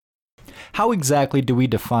How exactly do we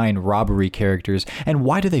define robbery characters, and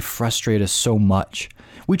why do they frustrate us so much?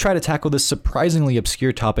 We try to tackle this surprisingly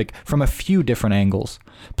obscure topic from a few different angles.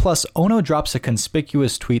 Plus, Ono drops a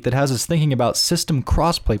conspicuous tweet that has us thinking about system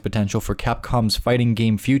crossplay potential for Capcom's fighting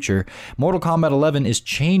game future. Mortal Kombat 11 is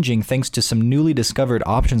changing thanks to some newly discovered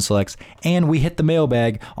option selects, and we hit the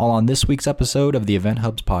mailbag, all on this week's episode of the Event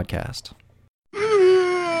Hubs podcast.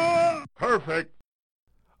 Perfect.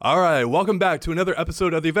 All right, welcome back to another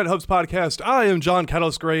episode of the Event Hubs podcast. I am John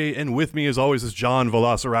Catalyst Gray, and with me, as always, is John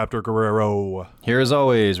Velociraptor Guerrero. Here, as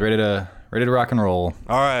always, ready to rock and roll.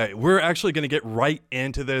 All right, we're actually going to get right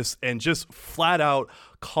into this and just flat out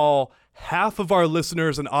call half of our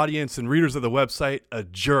listeners and audience and readers of the website a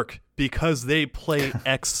jerk because they play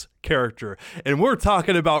X character. And we're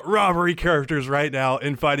talking about robbery characters right now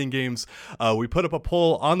in fighting games. We put up a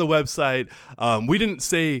poll on the website. We didn't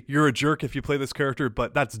say you're a jerk if you play this character,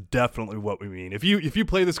 but that's definitely what we mean. If you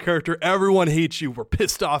play this character, everyone hates you. We're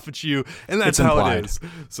pissed off at you, and that's how it is.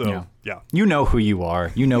 So yeah. You know who you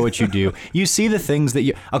are. You know what you do. You see the things that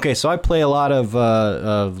you... Okay, so I play a lot of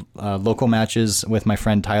local matches with my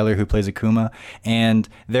friend Tyler, who plays Akuma, and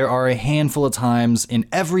there are a handful of times in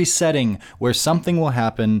every setting where something will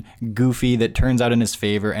happen goofy that turns out in his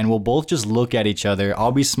favor, and we'll both just look at each other.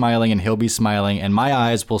 I'll be smiling and he'll be smiling, and my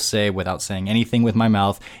eyes will say, without saying anything with my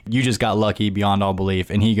mouth, "You just got lucky beyond all belief."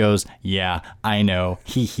 And he goes, "Yeah, I know.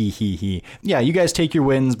 He he. Yeah, you guys take your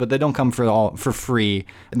wins, but they don't come for free.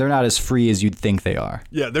 They're not as free as you'd think they are."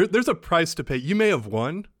 Yeah, there's a price to pay. You may have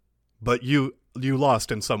won, but you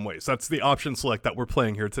lost in some ways. That's the option select that we're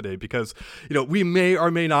playing here today, because we may or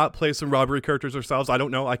may not play some robbery characters ourselves. I don't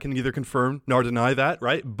know. I can neither confirm nor deny that,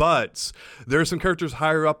 right? But there are some characters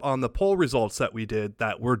higher up on the poll results that we did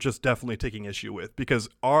that we're just definitely taking issue with, because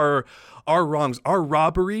our wrongs, our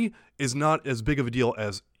robbery is not as big of a deal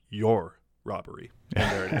as your robbery. And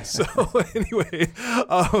there it is. So anyway,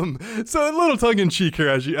 so a little tongue-in-cheek here,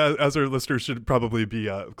 as our listeners should probably be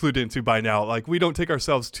clued into by now. Like, we don't take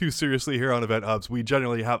ourselves too seriously here on Event Hubs. We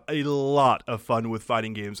generally have a lot of fun with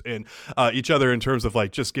fighting games and each other, in terms of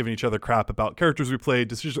like just giving each other crap about characters we played,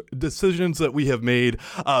 decisions that we have made,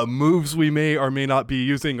 moves we may or may not be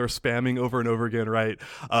using or spamming over and over again, right?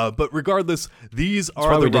 But regardless, these are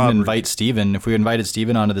why the we didn't robberies. invite Steven. If we invited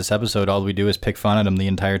Steven onto this episode, all we do is pick fun at him the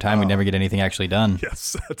entire time. We never get anything actually done.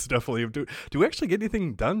 Yes, that's definitely. Do we actually get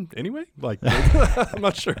anything done anyway? Like, I'm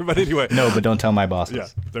not sure, but anyway. No, but don't tell my bosses.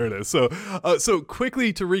 Yeah, there it is. So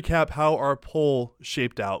quickly to recap how our poll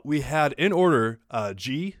shaped out, we had in order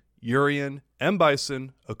G, Urien, M.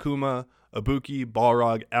 Bison, Akuma, Ibuki,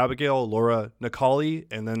 Balrog, Abigail, Laura, Necalli,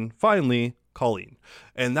 and then finally Colleen.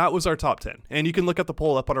 And that was our top 10. And you can look at the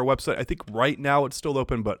poll up on our website. I think right now it's still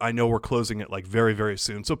open, but I know we're closing it like very, very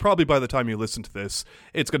soon. So probably by the time you listen to this,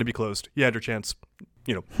 it's going to be closed. You had your chance.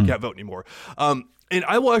 Can't vote anymore. And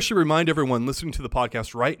I will actually remind everyone listening to the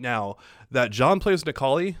podcast right now that John plays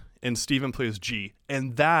Necalli and Steven plays G.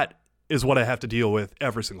 And that is what I have to deal with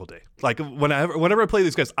every single day. Like, whenever I play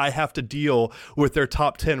these guys, I have to deal with their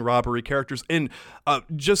top 10 robbery characters. And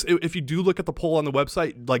just if you do look at the poll on the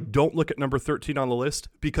website, like, don't look at number 13 on the list,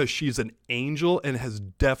 because she's an angel and has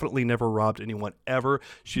definitely never robbed anyone ever.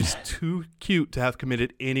 She's too cute to have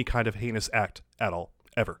committed any kind of heinous act at all,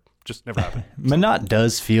 ever. Just never happened. Minot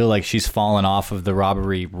does feel like she's fallen off of the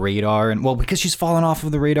robbery radar, and because she's fallen off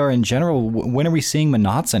of the radar in general. When are we seeing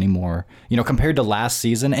Minots anymore? Compared to last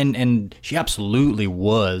season, and she absolutely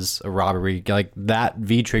was a robbery. Like, that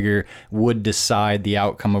V trigger would decide the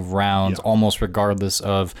outcome of rounds, almost regardless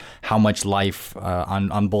of how much life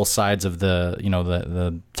on both sides of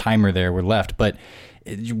the timer there were left. But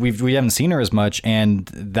we haven't seen her as much, and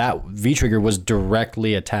that V-trigger was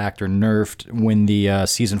directly attacked or nerfed when the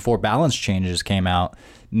Season 4 balance changes came out,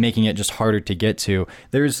 making it just harder to get to.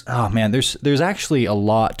 There's actually a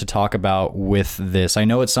lot to talk about with this. I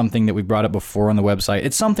know it's something that we brought up before on the website.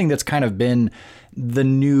 It's something that's kind of been the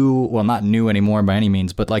new, well, not new anymore by any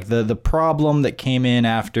means, but like the problem that came in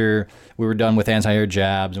after we were done with anti-air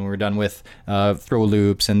jabs and we were done with throw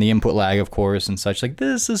loops and the input lag, of course, and such. Like,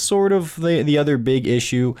 this is sort of the other big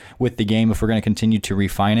issue with the game if we're going to continue to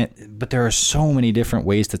refine it. But there are so many different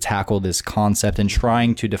ways to tackle this concept and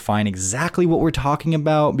trying to define exactly what we're talking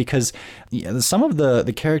about, because some of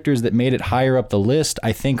the characters that made it higher up the list,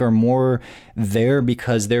 I think, are more there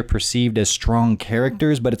because they're perceived as strong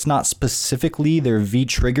characters, but it's not specifically their V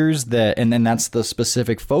triggers and that's the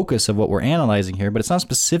specific focus of what we're analyzing here. But it's not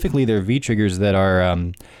specifically their V triggers that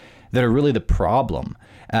are really the problem.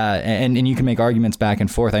 And you can make arguments back and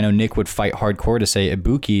forth. I know Nick would fight hardcore to say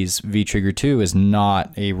Ibuki's V trigger 2 is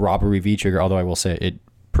not a robbery V trigger, although I will say it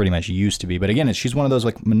pretty much used to be. But again, she's one of those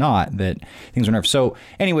like Menat that things are nerfed. So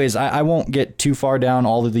anyways, I won't get too far down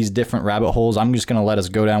all of these different rabbit holes. I'm just going to let us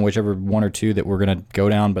go down whichever one or two that we're going to go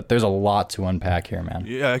down. But there's a lot to unpack here, man.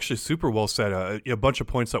 Yeah, actually, super well said. A bunch of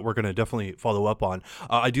points that we're going to definitely follow up on.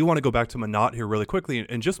 I do want to go back to Menat here really quickly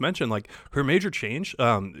and just mention like her major change.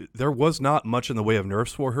 There was not much in the way of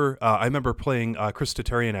nerfs for her. I remember playing Chris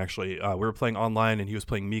Tatarian, actually. We were playing online and he was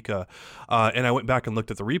playing Mika. And I went back and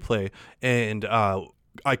looked at the replay, and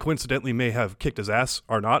I coincidentally may have kicked his ass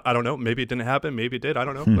or not. I don't know. Maybe it didn't happen. Maybe it did. I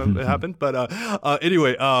don't know. It happened. But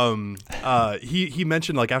anyway, he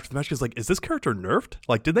mentioned like after the match, he's like, "Is this character nerfed?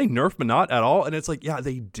 Like, did they nerf Menat at all?" And it's like, yeah,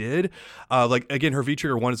 they did. Like again, her V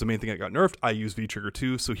Trigger 1 is the main thing that got nerfed. I use V Trigger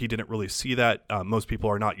 2, so he didn't really see that. Most people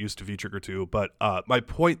are not used to V Trigger 2, but my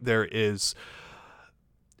point there is,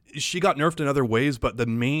 she got nerfed in other ways, but the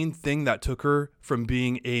main thing that took her from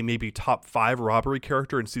being a maybe top 5 robbery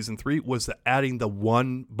character in season 3 was adding the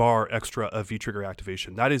 1 bar extra of V-Trigger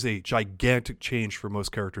activation. That is a gigantic change for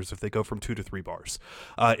most characters if they go from 2 to 3 bars.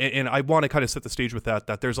 And I want to kind of set the stage with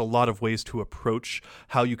that there's a lot of ways to approach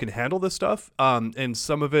how you can handle this stuff. And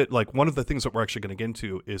some of it, like one of the things that we're actually going to get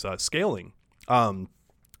into is scaling.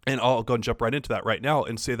 And I'll go and jump right into that right now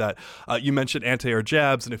and say that you mentioned anti-air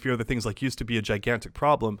jabs and a few other things like used to be a gigantic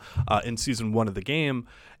problem in season 1 of the game.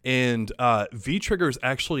 And V-Triggers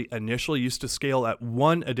actually initially used to scale at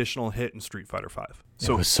 1 additional hit in Street Fighter V.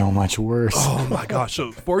 So it was so much worse. Oh my gosh.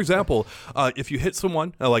 So for example, if you hit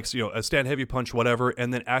someone, like a stand heavy punch, whatever,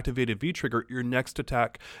 and then activated V-Trigger, your next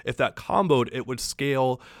attack, if that comboed, it would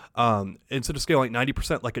scale, instead of scaling at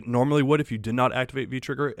 90% like it normally would if you did not activate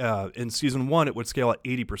V-Trigger, in season 1, it would scale at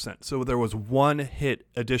 80%. So there was 1 hit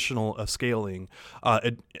additional scaling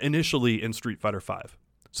initially in Street Fighter V.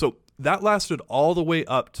 So that lasted all the way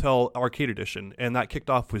up till Arcade Edition, and that kicked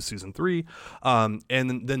off with Season 3, and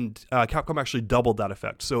then Capcom actually doubled that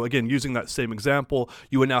effect. So again, using that same example,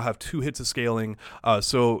 you would now have 2 hits of scaling,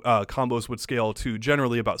 so combos would scale to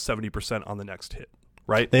generally about 70% on the next hit.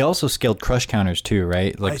 Right. They also scaled crush counters too,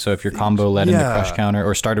 right? Like, so if your combo led into crush counter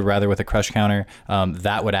or started rather with a crush counter,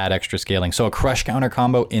 that would add extra scaling. So a crush counter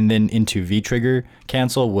combo and then into V trigger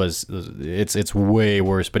cancel it's way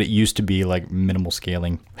worse, but it used to be like minimal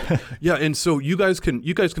scaling. Yeah, and so you guys can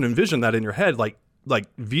envision that in your head, like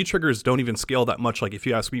V-Triggers don't even scale that much. Like if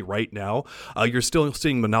you ask me right now, you're still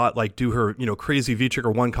seeing Menat like do her, crazy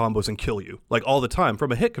V-Trigger 1 combos and kill you like all the time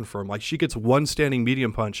from a hit confirm. Like she gets 1 standing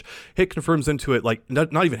medium punch, hit confirms into it, like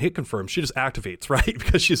not even hit confirm. She just activates, right?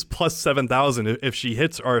 Because she's plus 7,000 if she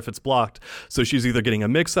hits or if it's blocked. So she's either getting a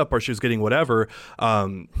mix up or she's getting whatever.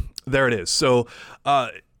 There it is. So,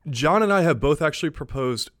 John and I have both actually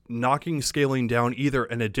proposed knocking scaling down either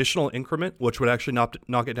an additional increment, which would actually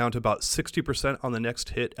knock it down to about 60% on the next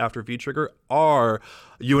hit after V-Trigger, or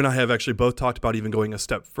you and I have actually both talked about even going a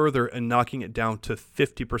step further and knocking it down to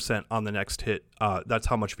 50% on the next hit. That's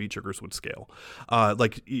how much V-Triggers would scale.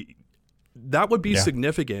 That would be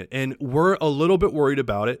significant, and we're a little bit worried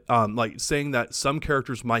about it, like saying that some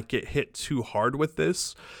characters might get hit too hard with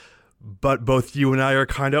this. But both you and I are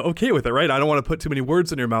kind of okay with it, right? I don't want to put too many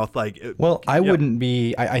words in your mouth. I wouldn't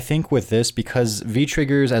be. I think with this, because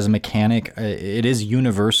V-Triggers as a mechanic, it is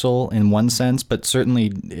universal in one sense, but certainly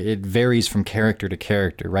it varies from character to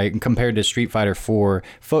character, right? And compared to Street Fighter 4,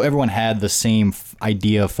 everyone had the same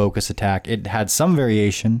idea of focus attack. It had some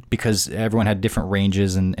variation because everyone had different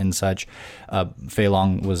ranges and such. Fei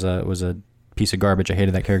Long was a piece of garbage. I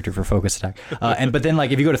hated that character for focus attack. But then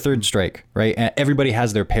like if you go to Third Strike, right, everybody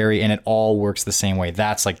has their parry and it all works the same way.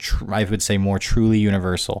 That's like I would say more truly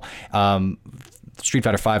universal. Street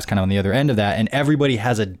Fighter 5 is kind of on the other end of that, and everybody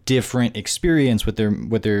has a different experience with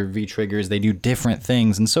their V triggers. They do different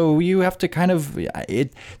things, and so you have to kind of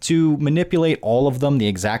to manipulate all of them the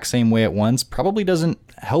exact same way at once probably doesn't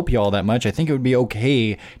help you all that much. I think it would be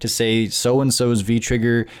okay to say so and so's V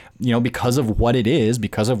trigger, because of what it is,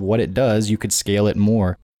 because of what it does, you could scale it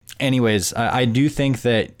more. Anyways, I do think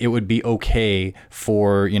that it would be okay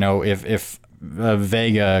for if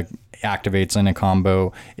Vega activates in a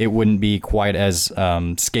combo, it wouldn't be quite as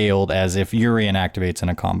scaled as if Urien activates in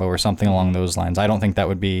a combo or something along those lines. I don't think that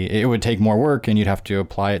would be, it would take more work and you'd have to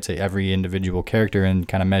apply it to every individual character and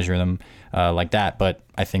kind of measure them like that. But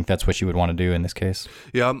I think that's what you would want to do in this case.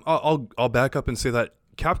 Yeah, I'll back up and say that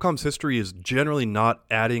Capcom's history is generally not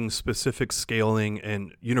adding specific scaling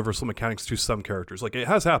and universal mechanics to some characters. Like, it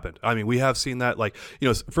has happened. I mean, we have seen that, like,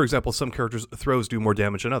 for example, some characters' throws do more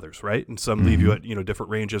damage than others, right? And some leave you at,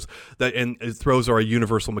 different ranges. And throws are a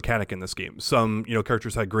universal mechanic in this game. Some,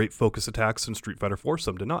 characters had great focus attacks in Street Fighter 4,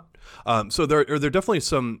 some did not. So there are definitely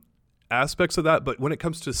some aspects of that, but when it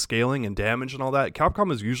comes to scaling and damage and all that,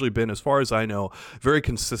 Capcom has usually been, as far as I know, very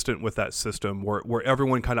consistent with that system where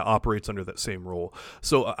everyone kind of operates under that same rule.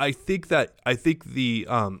 So I think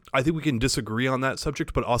we can disagree on that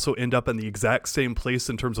subject, but also end up in the exact same place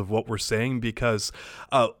in terms of what we're saying, because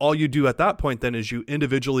all you do at that point then is you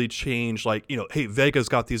individually change, like, hey, Vega's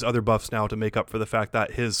got these other buffs now to make up for the fact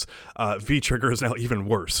that his V trigger is now even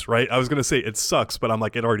worse, right? I was going to say it sucks, but I'm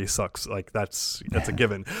like, it already sucks. Like that's a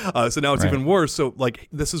given. So now it's even worse. So like,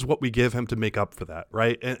 this is what we give him to make up for that,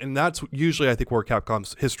 right? And that's usually, I think, where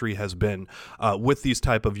Capcom's history has been with these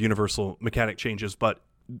type of universal mechanic changes, but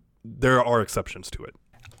there are exceptions to it.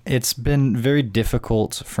 It's been very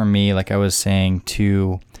difficult for me, like I was saying,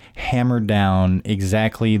 to hammer down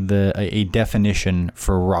exactly a definition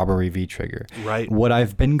for robbery V-trigger. Right. What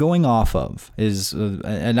I've been going off of is,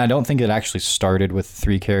 and I don't think it actually started with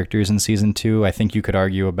 3 characters in season 2. I think you could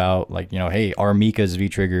argue about, like, hey, Armika's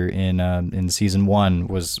V-trigger in season 1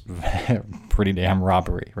 was pretty damn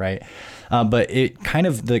robbery, right? But it kind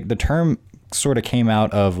of, the term sort of came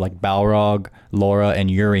out of like Balrog, Laura,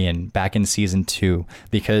 and Urien back in season 2,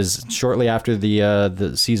 because shortly after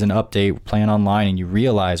the season update, playing online, and you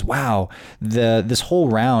realize, wow, this whole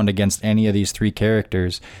round against any of these 3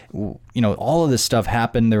 characters, all of this stuff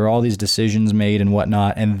happened. There were all these decisions made and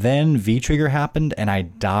whatnot, and then V-trigger happened, and I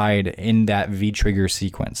died in that V-trigger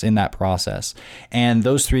sequence, in that process. And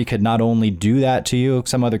those 3 could not only do that to you,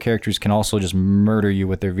 some other characters can also just murder you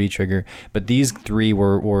with their V-trigger, but these 3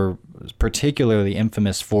 were particularly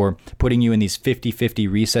infamous for putting you in these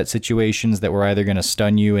 50-50 reset situations that were either going to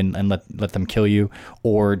stun you and let them kill you,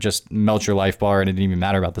 or just melt your life bar, and it didn't even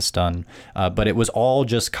matter about the stun. But it was all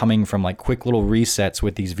just coming from like quick little resets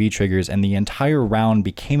with these V-triggers, and the entire round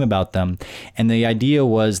became about them. And the idea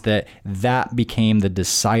was that became the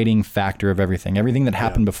deciding factor of everything. Everything that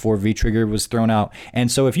happened before V-trigger was thrown out. And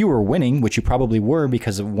so if you were winning, which you probably were,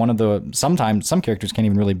 because of sometimes some characters can't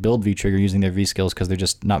even really build V-trigger using their V skills because they're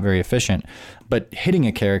just not very efficient, but hitting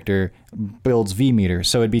a character builds V meter.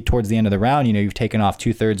 So it'd be towards the end of the round, you've taken off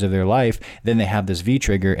 2/3 of their life, then they have this V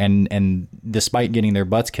trigger, and despite getting their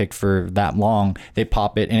butts kicked for that long, they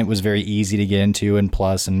pop it, and it was very easy to get into, and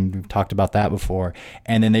we've talked about that before,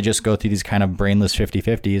 and then they just go through these kind of brainless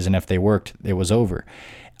 50-50s, and if they worked, it was over.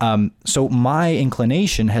 So my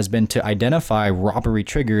inclination has been to identify robbery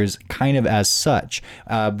triggers kind of as such.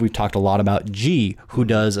 We've talked a lot about G, who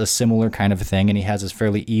does a similar kind of thing, and he has this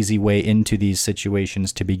fairly easy way into these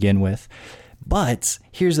situations to begin with. But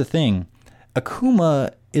here's the thing. Akuma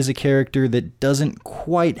is a character that doesn't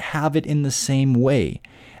quite have it in the same way.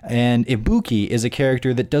 And Ibuki is a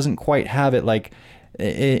character that doesn't quite have it like...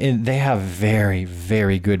 they have very,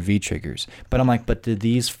 very good V-triggers. But I'm like, but did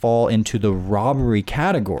these fall into the robbery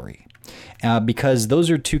category? Because those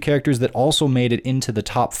are 2 characters that also made it into the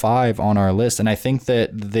top 5 on our list, and I think that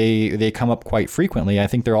they come up quite frequently. I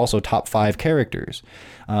think they're also top 5 characters.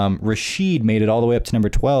 Rashid made it all the way up to number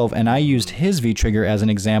 12, and I used his V-trigger as an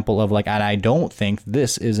example of like, and I don't think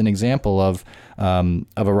this is an example of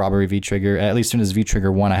a robbery V-trigger, at least in his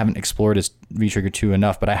V-trigger 1. I haven't explored his V-trigger 2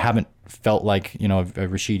 enough, but I haven't felt like,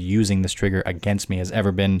 Rashid using this trigger against me has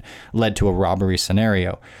ever been led to a robbery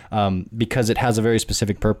scenario, because it has a very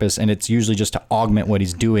specific purpose, and it's usually just to augment what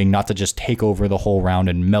he's doing, not to just take over the whole round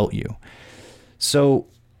and melt you. So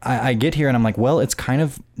I get here and I'm like, well, it's kind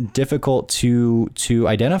of difficult to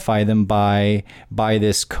identify them by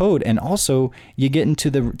this code. And also you get into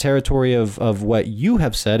the territory of what you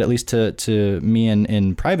have said, at least to me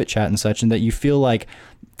in private chat and such, and that you feel like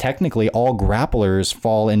technically all grapplers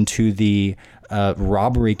fall into the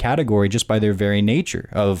robbery category just by their very nature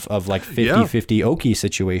of like 50-50 Oki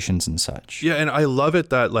situations and such. Yeah, and I love it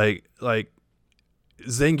that like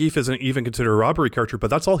Zangief isn't even considered a robbery character, but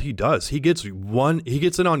that's all he does. He gets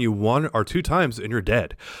in on you 1 or 2 times and you're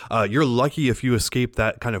dead. You're lucky if you escape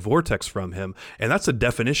that kind of vortex from him. And that's the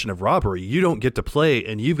definition of robbery. You don't get to play,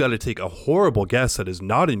 and you've got to take a horrible guess that is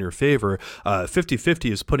not in your favor.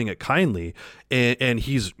 50-50 is putting it kindly, and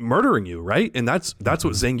he's murdering you, right? And that's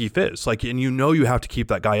what Zangief is. Like, and you have to keep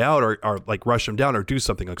that guy out or like rush him down or do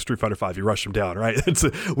something like Street Fighter 5. You rush him down, right? It's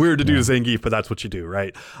weird to do to Zangief, but that's what you do,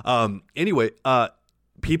 right? Anyway,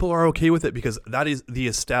 people are okay with it because that is the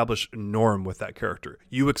established norm with that character.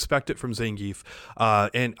 You expect it from Zangief,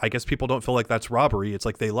 and I guess people don't feel like that's robbery. It's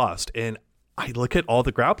like they lost. And I look at all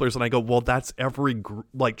the grapplers and I go, well, that's every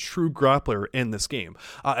like true grappler in this game.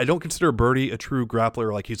 I don't consider Birdie a true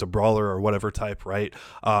grappler, like he's a brawler or whatever type, right?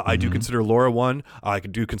 I do consider Laura one. I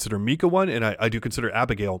do consider Mika one, and I do consider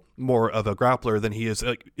Abigail more of a grappler than he is.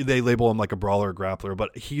 They label him like a brawler grappler,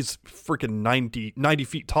 but he's freaking 90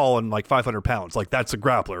 feet tall and like 500 pounds. Like that's a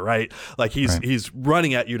grappler, right? Like he's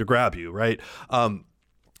running at you to grab you, right?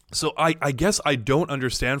 So I guess I don't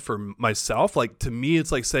understand for myself. Like, to me,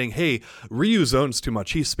 it's like saying, hey, Ryu zones too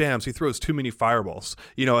much. He spams. He throws too many fireballs,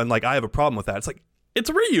 and like I have a problem with that. It's like, it's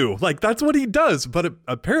Ryu. Like, that's what he does. But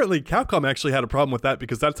apparently Capcom actually had a problem with that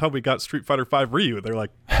because that's how we got Street Fighter V Ryu. They're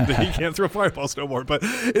like, he can't throw fireballs no more. But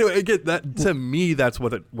anyway, again, that to me, that's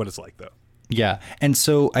what it's like, though. Yeah, and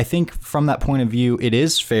so I think from that point of view, it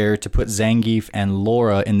is fair to put Zangief and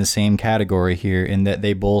Laura in the same category here in that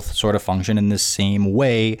they both sort of function in the same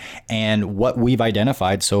way. And what we've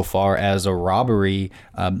identified so far as a robbery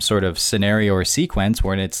sort of scenario or sequence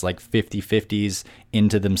where it's like 50-50s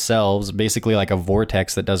into themselves, basically like a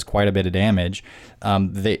vortex that does quite a bit of damage. I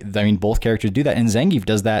mean, both characters do that, and Zangief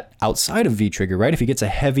does that outside of V-Trigger, right? If he gets a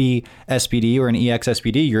heavy SPD or an EX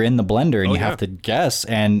SPD, you're in the blender and you have to guess.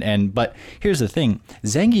 But here's the thing,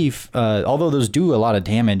 Zangief, although those do a lot of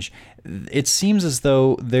damage, it seems as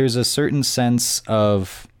though there's a certain sense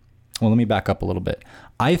of, well, let me back up a little bit.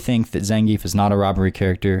 I think that Zangief is not a robbery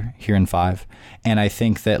character here in 5, and I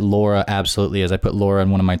think that Laura absolutely is. I put Laura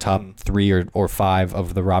in one of my top 3 or 5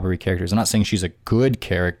 of the robbery characters. I'm not saying she's a good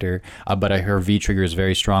character, but her V-Trigger is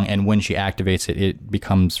very strong, and when she activates it, it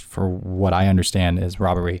becomes, for what I understand, is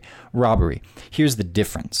robbery. Here's the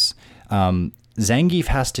difference. Zangief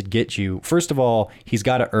has to get you, first of all, he's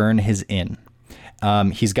got to earn his in.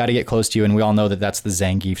 He's got to get close to you, and we all know that that's the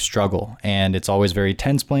Zangief struggle. And it's always very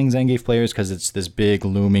tense playing Zangief players because it's this big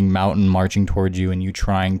looming mountain marching towards you and you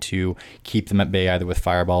trying to keep them at bay either with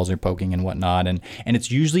fireballs or poking and whatnot. And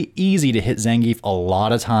it's usually easy to hit Zangief a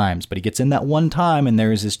lot of times, but he gets in that one time and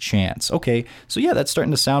there is his chance. Okay, so yeah, that's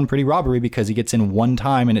starting to sound pretty robbery because he gets in one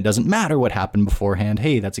time and it doesn't matter what happened beforehand.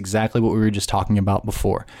 Hey, that's exactly what we were just talking about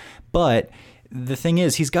before. But the thing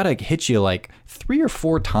is, he's got to hit you like 3 or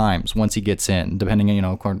 4 times once he gets in, depending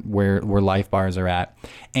on, where life bars are at.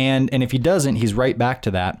 And if he doesn't, he's right back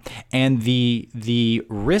to that. And the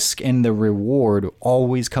risk and the reward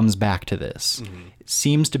always comes back to this. Mm-hmm. It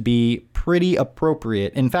seems to be pretty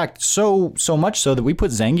appropriate. In fact, so much so that we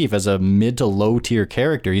put Zangief as a mid to low tier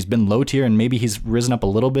character. He's been low tier and maybe he's risen up a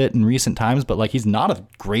little bit in recent times, but like he's not a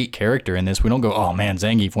great character in this. We don't go, oh man,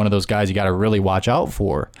 Zangief, one of those guys you got to really watch out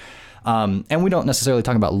for. And we don't necessarily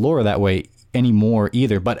talk about Laura that way anymore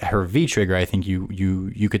either, but her V-Trigger, I think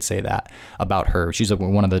you could say that about her. She's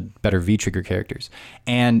one of the better V-Trigger characters.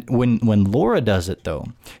 And when Laura does it, though,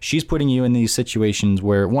 she's putting you in these situations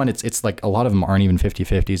where, one, it's like a lot of them aren't even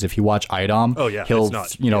 50-50s. If you watch Idom, he'll,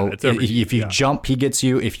 if you jump, he gets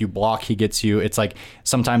you. If you block, he gets you. It's like,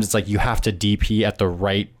 sometimes it's like you have to DP at the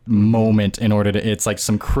right moment in order to, it's like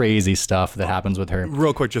some crazy stuff that happens with her.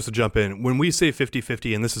 Real quick, just to jump in, when we say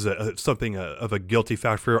 50-50, and this is something of a guilty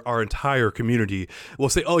fact for our entire community, we'll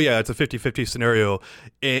say, oh yeah, it's a 50-50 scenario,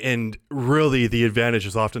 and really the advantage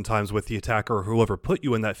is oftentimes with the attacker or whoever put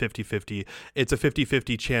you in that 50-50. It's a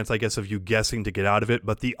 50-50 chance, I guess, of you guessing to get out of it,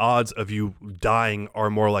 but the odds of you dying are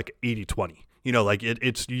more like 80-20. Like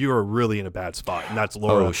it's you're really in a bad spot, and that's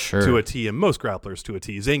Laura to a T, and most grapplers to a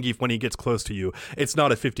T. Zangief, when he gets close to you, it's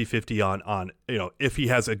not a 50-50 on if he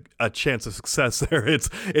has a chance of success there, it's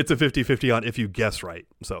a 50-50 on if you guess right.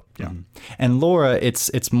 So yeah. And Laura,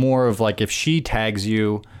 it's more of like if she tags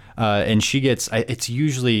you, and she gets, it's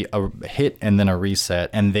usually a hit and then a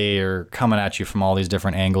reset, and they're coming at you from all these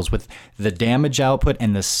different angles with the damage output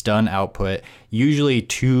and the stun output. Usually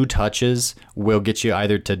 2 touches will get you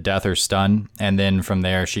either to death or stun, and then from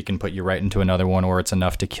there she can put you right into another one, or it's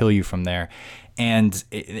enough to kill you from there. And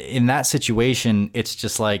in that situation, it's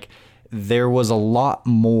just like there was a lot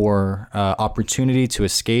more opportunity to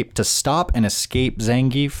stop and escape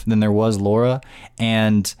Zangief than there was Laura.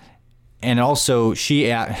 And also,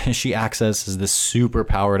 she accesses this super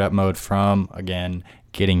powered up mode from, again,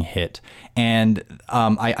 getting hit. And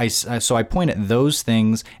so I point at those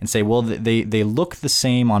things and say, well, they look the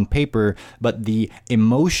same on paper, but the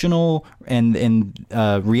emotional and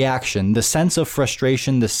reaction, the sense of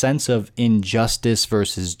frustration, the sense of injustice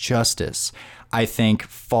versus justice, I think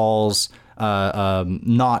falls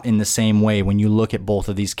not in the same way when you look at both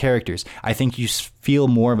of these characters. I think you feel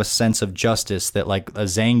more of a sense of justice that like a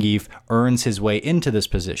Zangief earns his way into this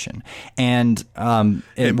position, and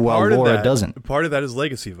while Laura doesn't. Part of that is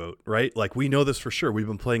legacy vote, right? Like we know this for sure. We've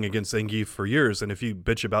been playing against Zangief for years, and if you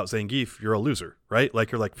bitch about Zangief, you're a loser, right?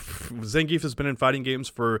 Like you're like, Zangief has been in fighting games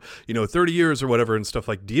for 30 years or whatever and stuff.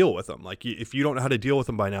 Like deal with them. Like if you don't know how to deal with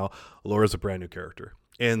them by now, Laura's a brand new character.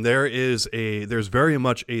 And there's very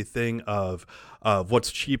much a thing of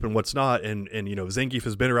what's cheap and what's not. And Zangief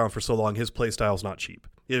has been around for so long, his play style's not cheap.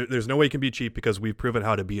 There's no way he can be cheap because we've proven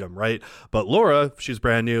how to beat him, right? But Laura, she's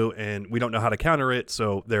brand new and we don't know how to counter it,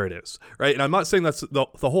 so there it is, right? And I'm not saying that's the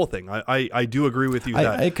whole thing. I do agree with you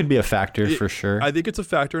that it could be a factor for sure. I think it's a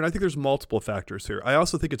factor, and I think there's multiple factors here. I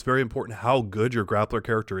also think it's very important how good your grappler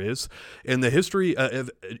character is. In the history of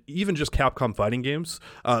even just Capcom fighting games,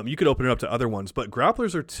 you could open it up to other ones, but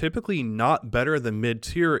grapplers are typically not better than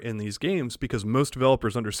mid-tier in these games because most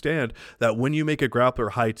developers understand that when you make a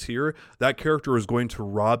grappler high tier, that character is going to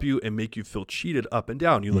rob you and make you feel cheated up and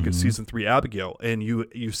down. You look at Season 3 Abigail, and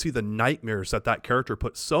you see the nightmares that character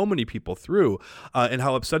put so many people through, and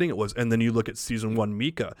how upsetting it was. And then you look at Season 1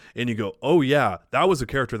 Mika, and you go, oh yeah, that was a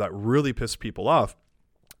character that really pissed people off.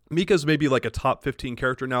 Mika's maybe like a top 15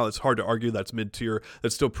 character now. It's hard to argue that's mid-tier.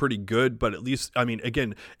 That's still pretty good, but at least, I mean,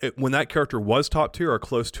 again, when that character was top tier or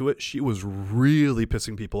close to it, she was really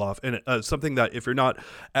pissing people off. And something that if you're not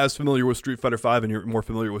as familiar with Street Fighter V and you're more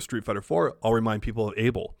familiar with Street Fighter IV, I'll remind people of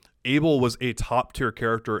Abel. Abel was a top tier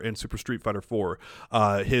character in Super Street Fighter 4.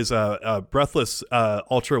 His Breathless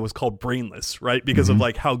Ultra was called Brainless, right? Because of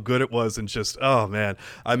like how good it was, and just, oh man,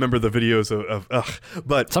 I remember the videos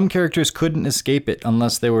but some characters couldn't escape it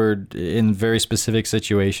unless they were in very specific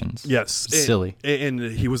situations. Yes. Silly. And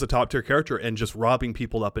he was a top tier character and just robbing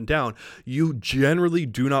people up and down. You generally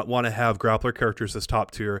do not want to have grappler characters as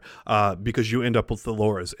top tier because you end up with the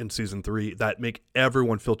Lauras in Season 3 that make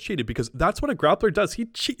everyone feel cheated, because that's what a grappler does.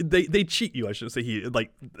 They cheat you. I should say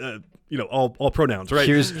all pronouns, right?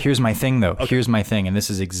 Here's my thing though. Okay. Here's my thing, and this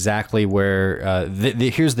is exactly where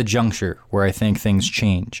here's the juncture where I think things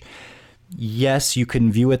change. Yes, you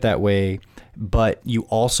can view it that way, but you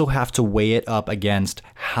also have to weigh it up against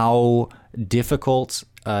how difficult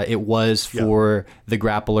it was for the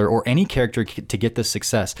grappler or any character to get the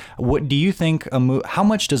success. What do you think? How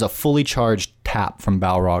much does a fully charged tap from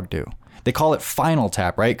Balrog do? They call it final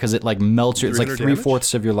tap, right? Because it like melts your, it's like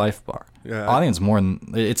 3/4 of your life bar. Yeah, I think it's more than,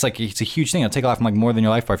 it's a huge thing. It'll take off like more than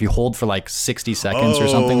your life bar if you hold for like 60 seconds or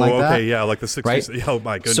something like that. Okay, yeah, like the 60, right? Oh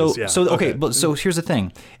my goodness, So here's the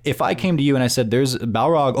thing. If I came to you and I said, there's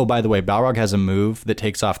Balrog, oh, by the way, Balrog has a move that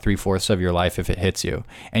takes off 3/4 of your life if it hits you.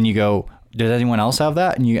 And you go, does anyone else have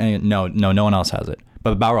that? And no one else has it.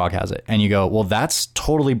 But Balrog has it. And you go, well, that's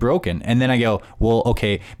totally broken. And then I go, well,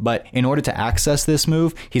 okay, but in order to access this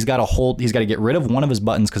move, he's got to get rid of one of his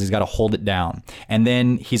buttons because he's got to hold it down. And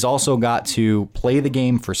then he's also got to play the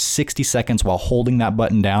game for 60 seconds while holding that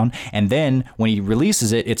button down. And then when he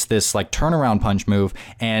releases it, it's this like turnaround punch move.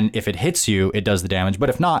 And if it hits you, it does the damage. But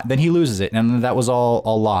if not, then he loses it. And that was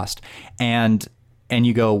all lost. And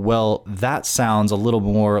you go, well, that sounds a little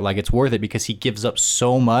more like it's worth it because he gives up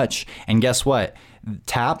so much. And guess what?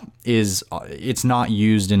 Tap it's not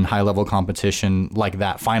used in high level competition like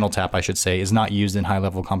that. Final tap, I should say, is not used in high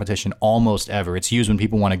level competition almost ever. It's used when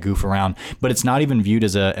people want to goof around, but it's not even viewed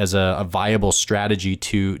as a viable strategy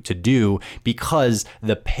to do because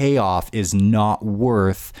the payoff is not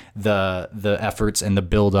worth the efforts and the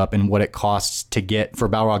build up and what it costs to get for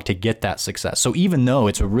Balrog to get that success. So even though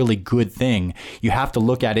it's a really good thing, you have to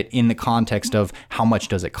look at it in the context of how much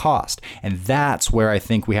does it cost, and that's where I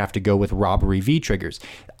think we have to go with robbery V triggers.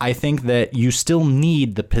 I think that you still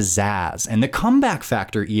need the pizzazz and the comeback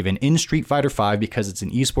factor even in Street Fighter V because it's an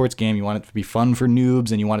esports game. You want it to be fun for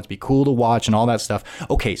noobs and you want it to be cool to watch and all that stuff.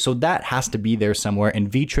 Okay, so that has to be there somewhere,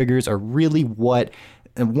 and V triggers are really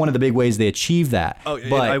one of the big ways they achieve that. Oh,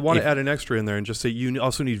 but I want to add an extra in there and just say you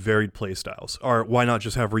also need varied play styles. Or why not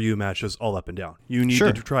just have Ryu matches all up and down? You need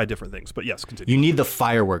to try different things. But yes, continue. You need the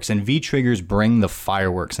fireworks, and V triggers bring the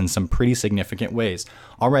fireworks in some pretty significant ways.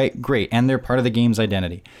 All right, great, and they're part of the game's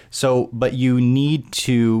identity. So, but you need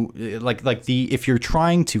to if you're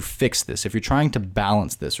trying to fix this, if you're trying to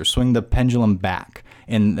balance this or swing the pendulum back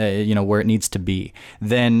in where it needs to be,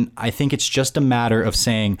 then I think it's just a matter of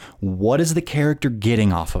saying, what is the character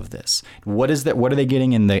getting off of this? What are they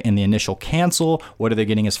getting in the initial cancel? What are they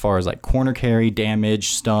getting as far as like corner carry, damage,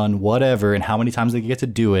 stun, whatever, and how many times they get to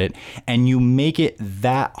do it? And you make it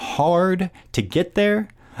that hard to get there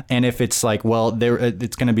And if it's like, well,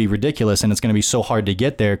 it's going to be ridiculous and it's going to be so hard to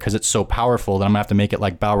get there because it's so powerful that I'm going to have to make it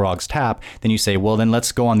like Balrog's Tap, then you say, well, then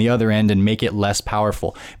let's go on the other end and make it less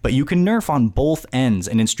powerful. But you can nerf on both ends.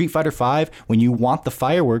 And in Street Fighter V, when you want the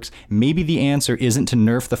fireworks, maybe the answer isn't to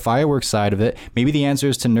nerf the fireworks side of it. Maybe the answer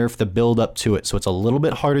is to nerf the build up to it. So it's a little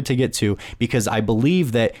bit harder to get to, because I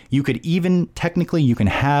believe that you could even, technically, you can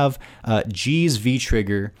have G's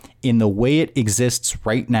V-Trigger in the way it exists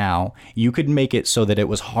right now. You could make it so that it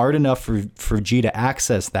was hard enough for G to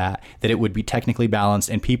access that it would be technically balanced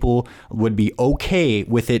and people would be okay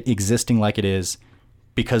with it existing like it is,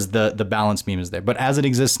 because the balance beam is there. But as it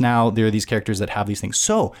exists now, there are these characters that have these things.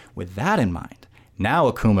 So with that in mind,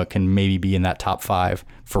 now Akuma can maybe be in that top 5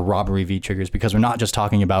 for robbery V-triggers, because we're not just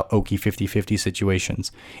talking about Oki 50-50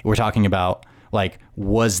 situations. We're talking about, like,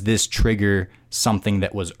 was this trigger something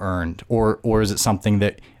that was earned, or is it something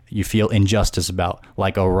that you feel injustice about,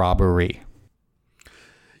 like a robbery?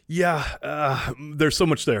 Yeah, there's so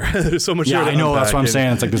much there. There's so much. Yeah, there I know. That's what I'm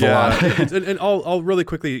saying. It's like there's a lot. and I'll really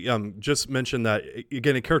quickly just mention that,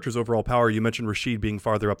 again, in character's overall power, you mentioned Rashid being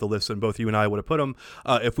farther up the list than both you and I would have put him.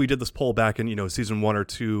 If we did this poll back in season 1 or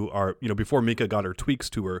 2, or before Mika got her tweaks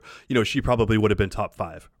to her, she probably would have been top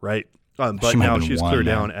 5, right? But now she's clear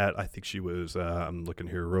down at, I think she was, I'm looking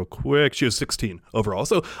here real quick, she was 16 overall.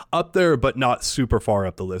 So up there, but not super far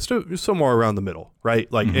up the list, somewhere around the middle,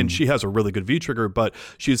 right? Like, and she has a really good V-trigger, but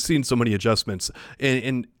she's seen so many adjustments.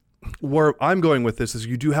 And where I'm going with this is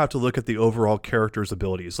you do have to look at the overall character's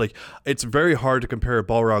abilities. Like, it's very hard to compare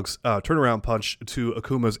Balrog's turnaround punch to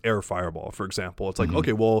Akuma's air fireball, for example. It's like,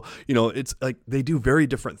 okay, well, it's like they do very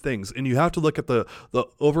different things, and you have to look at the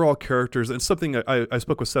overall characters. And something I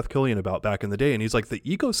spoke with Seth Killian about back in the day, and he's like, the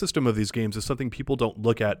ecosystem of these games is something people don't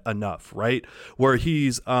look at enough, right? Where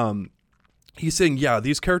he's saying, yeah,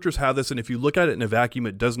 these characters have this, and if you look at it in a vacuum,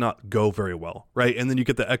 it does not go very well, right? And then you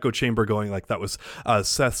get the echo chamber going, like that was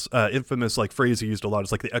Seth's infamous phrase he used a lot.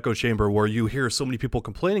 It's like the echo chamber, where you hear so many people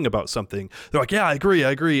complaining about something. They're like, yeah, I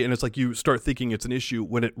agree. And it's like you start thinking it's an issue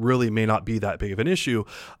when it really may not be that big of an issue.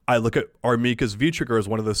 I look at Armika's V-trigger as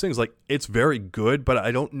one of those things. Like, it's very good, but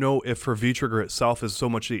I don't know if her V-trigger itself is so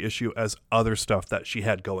much the issue as other stuff that she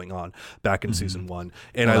had going on back in season 1.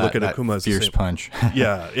 And I look at Akuma as fierce punch.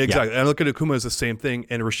 Yeah, exactly. And I look at Akuma is the same thing,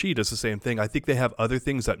 and Rashid is the same thing. I think they have other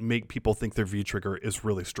things that make people think their V-trigger is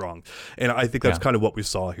really strong, and I think that's kind of what we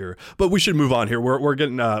saw here. But we should move on here. We're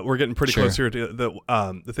getting pretty close here to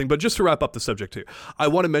the thing. But just to wrap up the subject here, I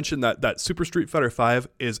want to mention that Super Street Fighter V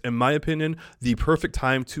is, in my opinion, the perfect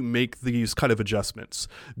time to make these kind of adjustments,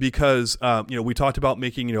 because we talked about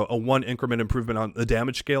making a 1 increment improvement on the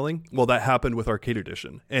damage scaling. Well, that happened with Arcade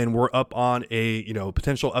Edition, and we're up on a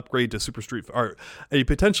potential upgrade to Street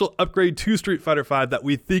Fighter V that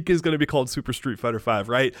we think is going to be called Super Street Fighter V,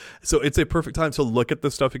 right? So it's a perfect time to look at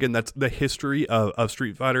this stuff again. That's the history of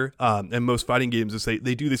Street Fighter, and most fighting games is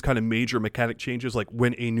they do these kind of major mechanic changes, like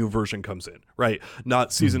when a new version comes in, right?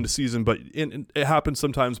 Not season to season, but it happens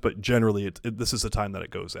sometimes, but generally this is the time that it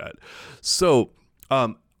goes at. So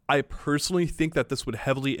I personally think that this would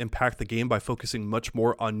heavily impact the game by focusing much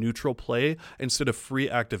more on neutral play instead of free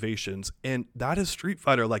activations. And that is Street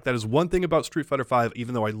Fighter. Like, that is one thing about Street Fighter V,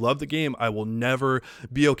 even though I love the game, I will never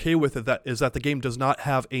be okay with it, that the game does not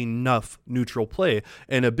have enough neutral play.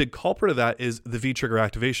 And a big culprit of that is the V-trigger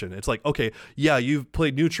activation. It's like, okay, yeah, you've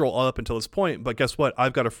played neutral all up until this point, but guess what?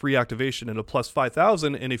 I've got a free activation and a plus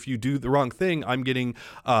 5,000, and if you do the wrong thing, I'm getting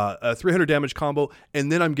a 300 damage combo,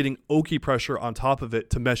 and then I'm getting Oki pressure on top of it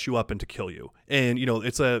to mess you up and to kill you. And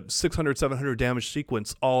it's a 600 700 damage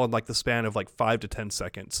sequence all in like the span of like 5 to 10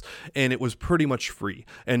 seconds, and it was pretty much free.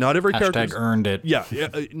 And not every character earned it. Yeah,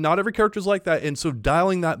 not every character's like that. And so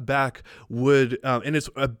dialing that back would and it's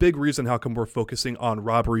a big reason how come we're focusing on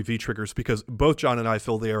robbery V-triggers, because both John and I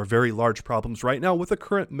feel they are very large problems right now with the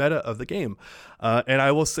current meta of the game. And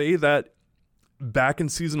I will say that back in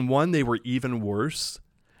season 1 they were even worse,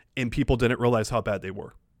 and people didn't realize how bad they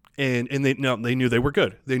were. And they knew they were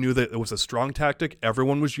good. They knew that it was a strong tactic.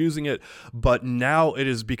 Everyone was using it. But now it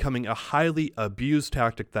is becoming a highly abused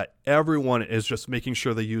tactic that everyone is just making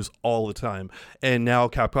sure they use all the time. And now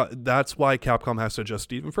that's why Capcom has to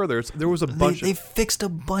adjust even further. There was a bunch. They fixed a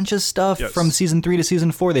bunch of stuff from season 3 to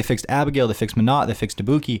season 4. They fixed Abigail. They fixed Menat. They fixed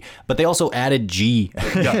Ibuki. But they also added G.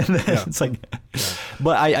 Yeah. It's like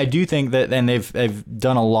But I do think that, and they've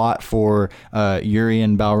done a lot for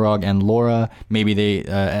Urien, Balrog, and Laura. Maybe they,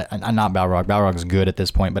 not Balrog. Balrog's good at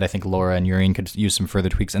this point, but I think Laura and Urien could use some further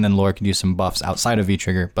tweaks, and then Laura could use some buffs outside of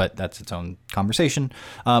V-Trigger, but that's its own conversation.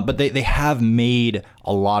 But they have made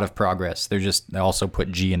a lot of progress. They also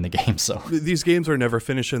put G in the game, so. These games are never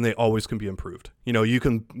finished, and they always can be improved. You know, you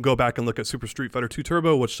can go back and look at Super Street Fighter 2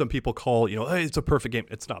 Turbo, which some people call, you know, hey, it's a perfect game.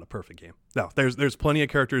 It's not a perfect game. No, there's plenty of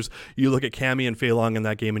characters. You look at Cammy and Fei Long in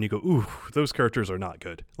that game and you go, ooh, those characters are not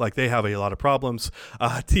good. Like, they have a lot of problems.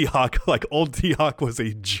 T-Hawk, like old T-Hawk was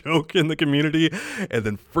a joke in the community, and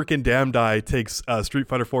then freaking Damdai takes Street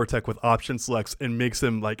Fighter 4 tech with option selects and makes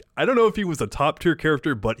him, like, I don't know if he was a top tier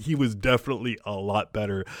character, but he was definitely a lot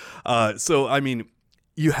better. So, I mean,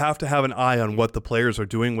 you have to have an eye on what the players are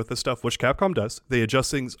doing with this stuff, which Capcom does. They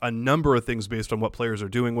adjust a number of things based on what players are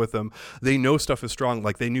doing with them. They know stuff is strong.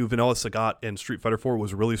 Like, they knew Vanilla Sagat in Street Fighter 4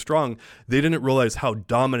 was really strong. They didn't realize how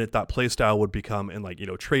dominant that playstyle would become and, like, you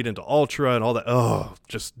know, trade into Ultra and all that. Oh,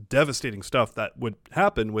 just devastating stuff that would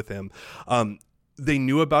happen with him. They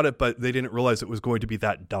knew about it, but they didn't realize it was going to be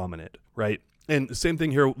that dominant, right? And the same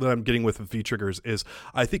thing here that I'm getting with V-Triggers is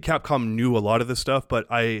I think Capcom knew a lot of this stuff, but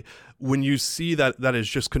when you see that is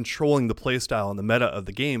just controlling the playstyle and the meta of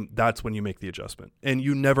the game, that's when you make the adjustment. And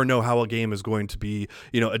you never know how a game is going to be,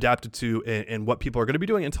 you know, adapted to and what people are going to be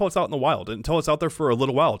doing until it's out in the wild, until it's out there for a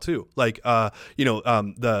little while too. Like, you know,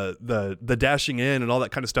 the dashing in and all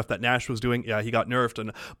that kind of stuff that Nash was doing, yeah, he got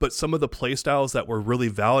nerfed. But some of the playstyles that were really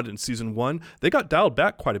valid in Season 1, they got dialed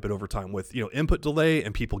back quite a bit over time with, you know, input delay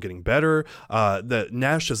and people getting better. The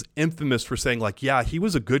Nash is infamous for saying, like, yeah, he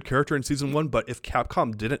was a good character in Season 1, but if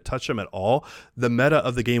Capcom didn't touch him at all, the meta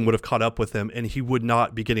of the game would have caught up with him, and he would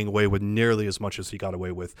not be getting away with nearly as much as he got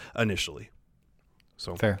away with initially.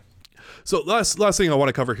 So fair. So last thing I want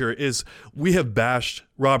to cover here is we have bashed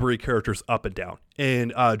robbery characters up and down.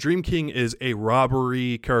 And Dream King is a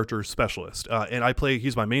robbery character specialist. And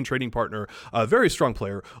he's my main trading partner, a very strong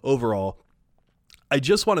player overall. I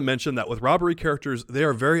just want to mention that with robbery characters, they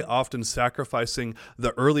are very often sacrificing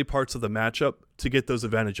the early parts of the matchup to get those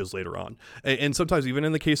advantages later on. And sometimes even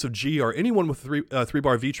in the case of G or anyone with three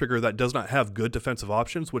bar V-Trigger that does not have good defensive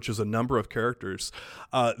options, which is a number of characters,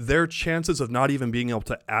 their chances of not even being able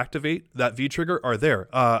to activate that V-Trigger are there.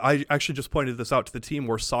 I actually just pointed this out to the team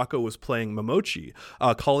where Sako was playing Momochi,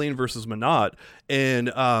 Colleen versus Manat, and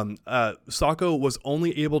Sako was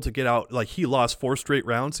only able to get out, like, he lost 4 straight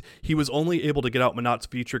rounds. He was only able to get out Manat's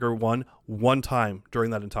V-Trigger one time during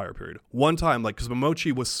that entire period. One time, like, because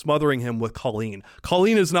Momochi was smothering him with Colleen.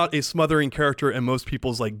 Colleen is not a smothering character in most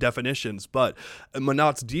people's, like, definitions, but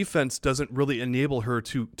Manat's defense doesn't really enable her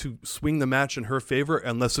to swing the match in her favor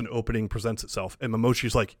unless an opening presents itself. And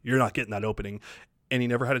Momochi's like, you're not getting that opening. And he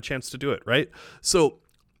never had a chance to do it, right? So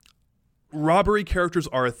robbery characters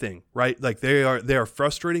are a thing, right? Like, they are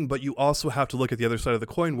frustrating, but you also have to look at the other side of the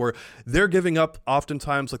coin where they're giving up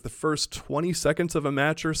oftentimes, like, the first 20 seconds of a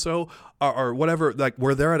match or so, or whatever, like,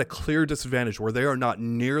 where they're at a clear disadvantage, where they are not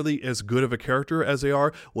nearly as good of a character as they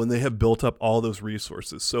are when they have built up all those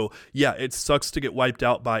resources. So yeah, it sucks to get wiped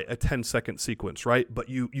out by a 10-second sequence, right? But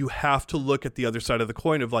you have to look at the other side of the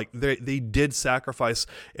coin of, like, they did sacrifice,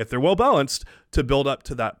 if they're well balanced, to build up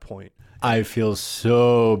to that point. I feel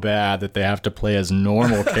so bad that they have to play as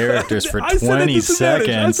normal characters for 20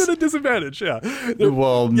 seconds. I said a disadvantage, yeah.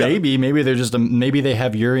 Well, maybe they're just maybe they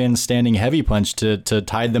have Urien standing heavy punch to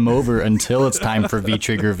tide them over until it's time for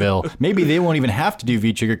V-Triggerville. Maybe they won't even have to do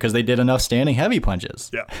V-Trigger because they did enough standing heavy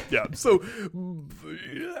punches. Yeah. So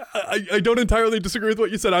I don't entirely disagree with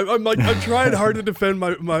what you said. I'm trying hard to defend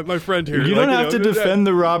my friend here. You don't have to defend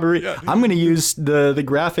the robbery. Yeah. I'm going to use the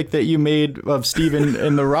graphic that you made of Steven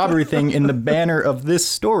in the robbery thing in the banner of this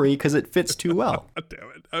story because it fits too well. Damn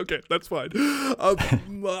it. Okay, that's fine.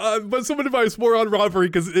 But some advice more on robbery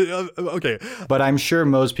because, okay. But I'm sure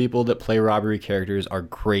most people that play robbery characters are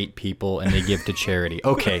great people and they give to charity.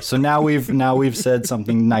 Okay, so now we've said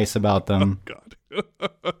something nice about them.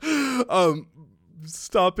 Oh, God.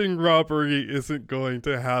 Stopping robbery isn't going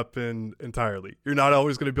to happen entirely. You're not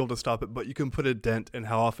always going to be able to stop it, but you can put a dent in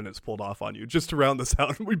how often it's pulled off on you. Just to round this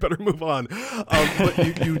out, we better move on.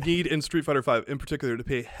 But you need in Street Fighter V in particular to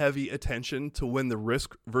pay heavy attention to when the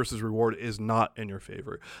risk versus reward is not in your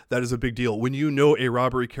favor. That is a big deal. When you know a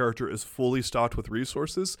robbery character is fully stocked with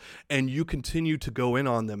resources and you continue to go in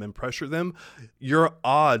on them and pressure them, your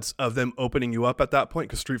odds of them opening you up at that point,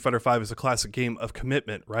 because Street Fighter V is a classic game of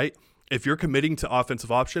commitment, right? If you're committing to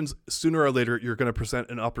offensive options, sooner or later, you're going to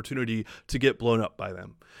present an opportunity to get blown up by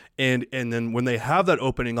them. And then when they have that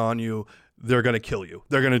opening on you, they're going to kill you.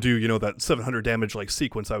 They're going to do, that 700 damage like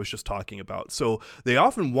sequence I was just talking about. So they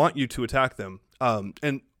often want you to attack them.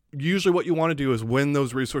 And usually what you want to do is when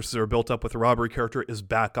those resources are built up with a robbery character is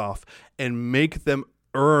back off and make them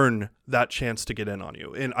earn that chance to get in on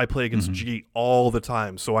you. And I play against G all the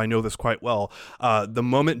time, so I know this quite well. The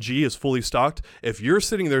moment G is fully stocked, if you're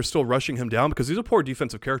sitting there still rushing him down, because he's a poor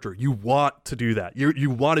defensive character, you want to do that. You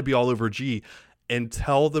want to be all over G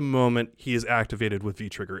until the moment he is activated with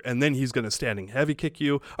V-Trigger. And then he's going to standing heavy kick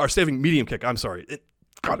you, or standing medium kick, I'm sorry.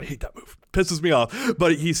 God, I hate that move. Pisses me off.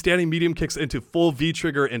 But he's standing medium kicks into full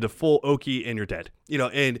V-Trigger, into full Oki, and you're dead.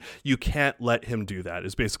 And you can't let him do that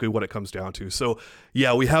is basically what it comes down to. So,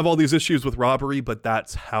 yeah, we have all these issues with robbery, but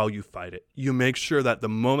that's how you fight it. You make sure that the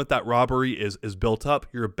moment that robbery is built up,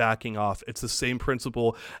 you're backing off. It's the same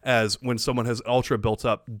principle as when someone has ultra built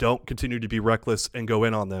up. Don't continue to be reckless and go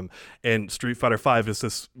in on them. And Street Fighter V is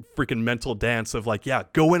this freaking mental dance of like, yeah,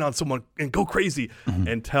 go in on someone and go crazy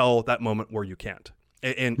until that moment where you can't.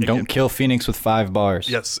 And don't kill Phoenix with 5 bars.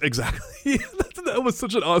 Yes, exactly. That was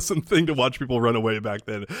such an awesome thing to watch people run away back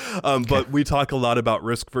then. But we talk a lot about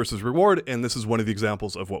risk versus reward, and this is one of the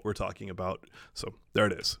examples of what we're talking about. So there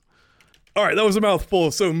it is. All right, that was a mouthful.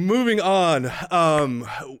 So moving on,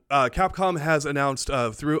 Capcom has announced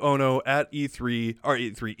through Ono at E3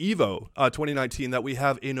 Evo 2019 that we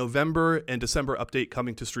have a November and December update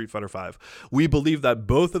coming to Street Fighter V. We believe that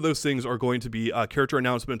both of those things are going to be character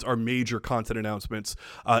announcements, or major content announcements.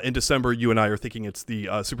 In December, you and I are thinking it's the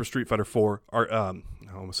Super Street Fighter 4,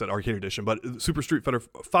 I almost said Arcade Edition, but Super Street Fighter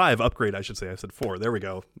 5 upgrade, I should say. I said 4. There we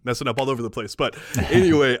go. Messing up all over the place. But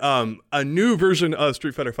anyway, a new version of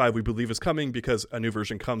Street Fighter 5 we believe is coming, because a new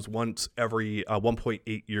version comes once every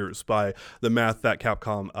 1.8 years by the math that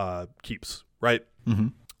Capcom keeps, right?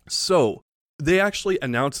 So they actually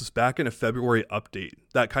announced this back in a February update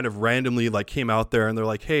that kind of randomly came out there, and they're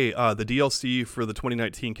like, hey, the DLC for the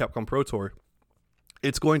 2019 Capcom Pro Tour,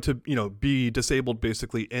 it's going to, be disabled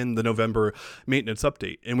basically in the November maintenance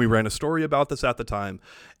update. And we ran a story about this at the time.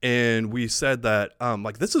 And we said that,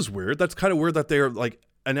 this is weird. That's kind of weird that they're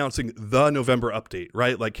announcing the November update,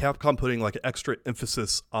 right? Like Capcom putting extra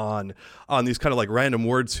emphasis on these kind of random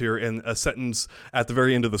words here in a sentence at the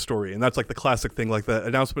very end of the story. And that's the classic thing, the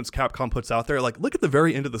announcements Capcom puts out there, look at the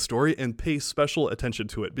very end of the story and pay special attention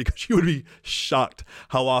to it, because you would be shocked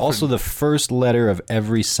how often. Also, the first letter of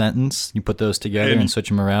every sentence, you put those together and switch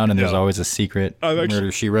them around, and there's always a secret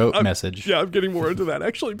Murder, She Wrote message. Yeah, I'm getting more into that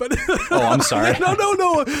actually, but oh, I'm sorry.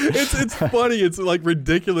 No. It's funny. It's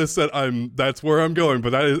ridiculous that that's where I'm going,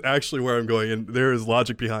 but that is actually where I'm going, and there is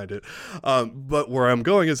logic behind it. But where I'm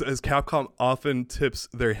going is Capcom often tips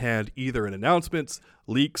their hand either in announcements,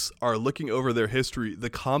 leaks, or looking over their history. The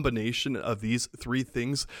combination of these three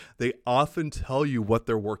things, they often tell you what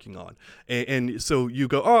they're working on. And so you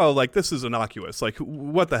go, oh, this is innocuous.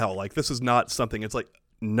 What the hell? This is not something. It's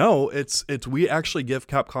no, it's we actually give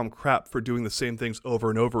Capcom crap for doing the same things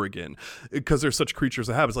over and over again, because they're such creatures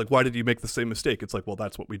of habit. It's why did you make the same mistake? It's well,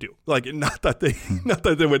 that's what we do. Not that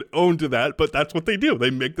they would own to that, but that's what they do.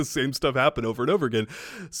 They make the same stuff happen over and over again.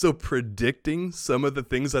 So predicting some of the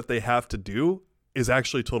things that they have to do is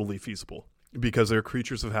actually totally feasible, because they're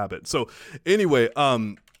creatures of habit. So anyway,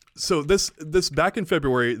 so this back in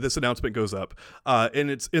February, this announcement goes up,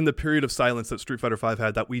 and it's in the period of silence that Street Fighter V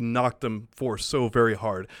had that we knocked them for so very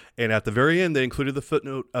hard. And at the very end, they included the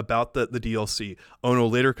footnote about the DLC. Ono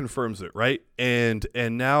later confirms it, right? And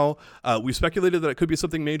now we speculated that it could be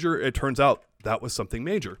something major. It turns out that was something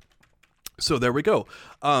major. So there we go.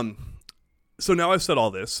 So now I've said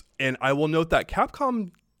all this, and I will note that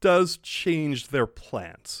Capcom does change their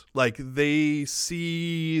plans. They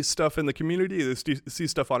see stuff in the community, they see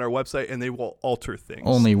stuff on our website, and they will alter things.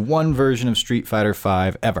 Only one version of Street Fighter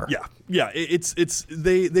V ever. Yeah. It's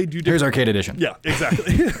they do different. Here's Arcade Edition. Yeah,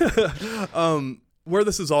 exactly. Where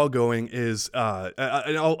this is all going is,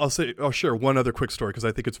 and I'll share one other quick story because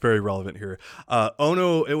I think it's very relevant here.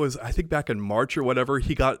 Ono, it was, I think back in March or whatever,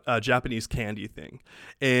 he got a Japanese candy thing,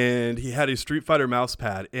 and he had a Street Fighter mouse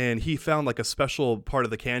pad, and he found a special part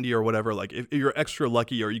of the candy or whatever, if you're extra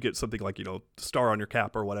lucky or you get something star on your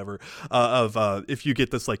cap or whatever, if you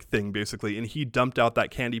get this thing basically, and he dumped out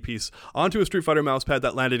that candy piece onto a Street Fighter mouse pad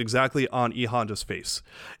that landed exactly on E Honda's face,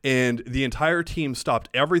 and the entire team stopped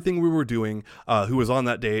everything we were doing, who was on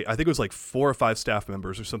that day, I think it was 4 or 5 staff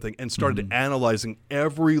members or something, and started analyzing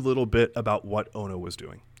every little bit about what Ono was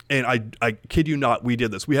doing. And I kid you not, we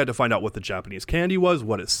did this. We had to find out what the Japanese candy was,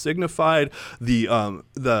 what it signified, the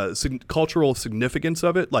cultural significance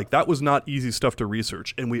of it. Like, that was not easy stuff to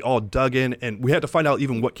research. And we all dug in, and we had to find out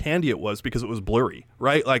even what candy it was because it was blurry,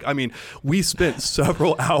 right? Like, I mean, we spent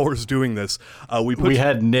several hours doing this. We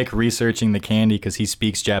had Nick researching the candy because he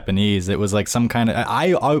speaks Japanese. It was like some kind of,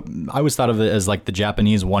 I always thought of it as like the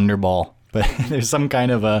Japanese Wonder Ball. But there's some kind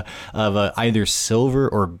of a either silver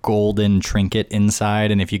or golden trinket inside,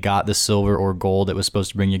 and if you got the silver or gold, it was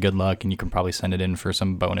supposed to bring you good luck, and you can probably send it in for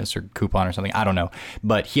some bonus or coupon or something. I don't know,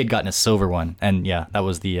 but he had gotten a silver one, and yeah, that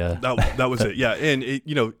was the that was it. Yeah, and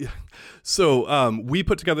so we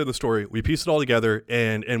put together the story, we pieced it all together,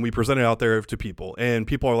 and we presented it out there to people, and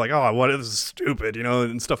people are like, "Oh, what is this stupid?"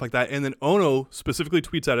 And stuff like that. And then Ono specifically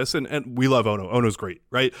tweets at us, and we love Ono. Ono's great,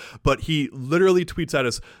 right? But he literally tweets at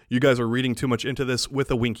us, "You guys are reading too much into this,"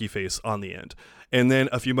 with a winky face on the end. And then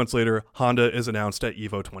a few months later, Honda is announced at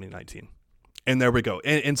EVO 2019. And there we go.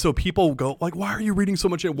 And so people go like, why are you reading so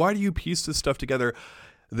much in? Why do you piece this stuff together?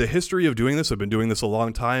 The history of doing this, I've been doing this a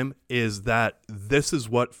long time, is that this is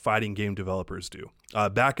what fighting game developers do.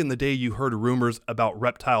 Back in the day, you heard rumors about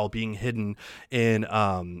Reptile being hidden in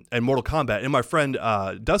Mortal Kombat. And my friend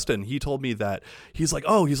Dustin, he told me that he's like,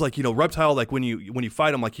 Reptile, like when you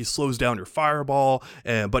fight him, like he slows down your fireball,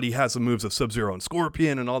 but he has the moves of Sub-Zero and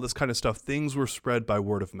Scorpion and all this kind of stuff. Things were spread by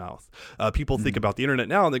word of mouth. People think about the internet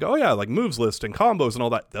now and they go, oh yeah, like moves list and combos and all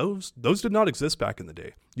that. Those did not exist back in the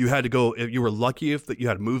day. You had to go, if you were lucky if that you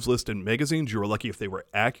had moves list in magazines, you were lucky if they were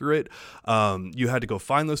accurate. You had to go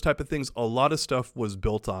find those type of things. A lot of stuff was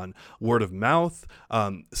built on word of mouth.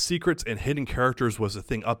 Secrets and hidden characters was a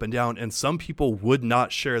thing up and down, and some people would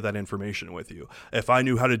not share that information with you. If I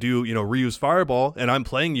knew how to do, Ryu's fireball, and I'm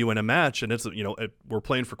playing you in a match, and it's, we're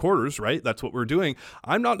playing for quarters, right? That's what we're doing.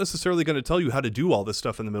 I'm not necessarily going to tell you how to do all this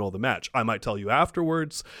stuff in the middle of the match. I might tell you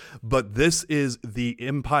afterwards, but this is the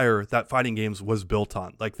empire that fighting games was built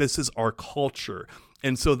on. Like, this is our culture.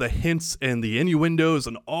 And so the hints and the innuendos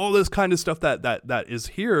and all this kind of stuff that is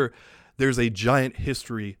here, there's a giant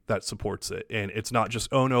history that supports it. And it's not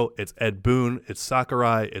just Ono, it's Ed Boon, it's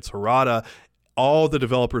Sakurai, it's Harada. All the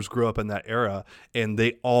developers grew up in that era, and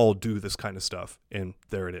they all do this kind of stuff. And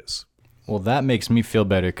there it is. Well, that makes me feel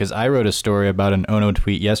better because I wrote a story about an Ono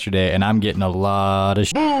tweet yesterday, and I'm getting a lot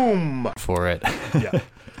of boom for it. Yeah.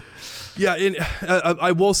 Yeah, and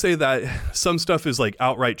I will say that some stuff is like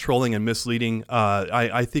outright trolling and misleading.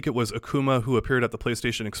 I think it was Akuma who appeared at the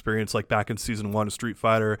PlayStation Experience like back in Season 1 of Street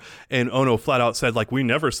Fighter, and Ono flat out said, like, we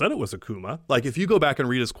never said it was Akuma. Like, if you go back and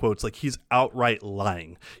read his quotes, like, he's outright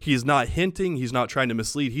lying. He's not hinting. He's not trying to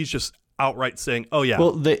mislead. He's just outright saying, oh, yeah.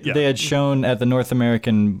 Well, they had shown at the North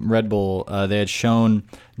American Red Bull, they had shown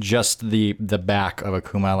just the back of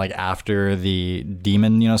Akuma, like after the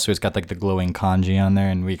demon, so it's got like the glowing kanji on there,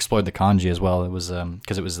 and we explored the kanji as well. It was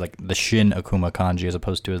because it was like the Shin Akuma kanji as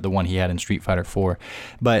opposed to the one he had in Street Fighter 4.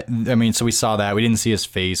 But I mean, so we saw that. We didn't see his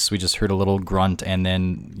face. We just heard a little grunt, and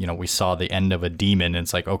then we saw the end of a demon. And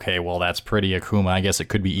it's like, okay, well, that's pretty Akuma. I guess it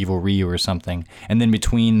could be Evil Ryu or something. And then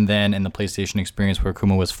between then and the PlayStation Experience where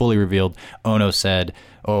Akuma was fully revealed, Ono said,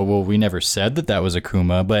 oh, well, we never said that was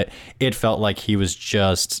Akuma, but it felt like he was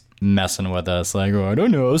just messing with us, like, oh, I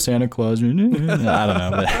don't know, Santa Claus. I don't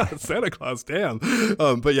know. Santa Claus, damn.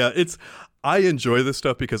 But yeah, I enjoy this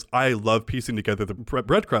stuff because I love piecing together the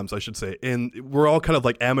breadcrumbs, I should say. And we're all kind of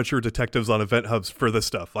like amateur detectives on event hubs for this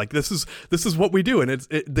stuff. Like, this is what we do. And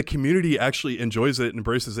the community actually enjoys it and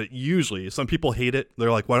embraces it. Usually some people hate it.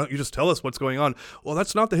 They're like, why don't you just tell us what's going on? Well,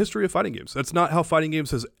 that's not the history of fighting games. That's not how fighting games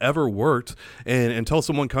has ever worked. And until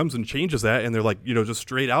someone comes and changes that and they're like, just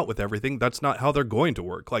straight out with everything, that's not how they're going to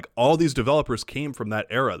work. Like, all these developers came from that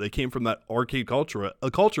era. They came from that arcade culture, a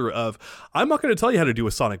culture of, I'm not going to tell you how to do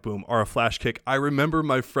a Sonic Boom or a Flash Kick. I remember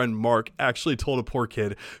my friend Mark actually told a poor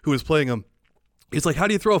kid who was playing him, he's like, how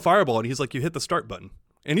do you throw a fireball? And he's like, you hit the start button.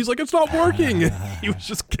 And he's like, it's not working. He was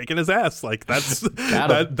just kicking his ass. Like,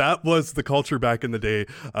 that was the culture back in the day,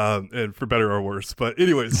 and for better or worse. But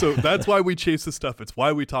anyway, so that's why we chase this stuff. It's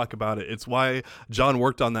why we talk about it. It's why John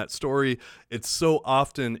worked on that story. It so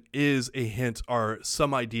often is a hint or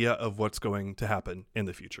some idea of what's going to happen in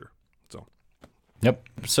the future. So. Yep.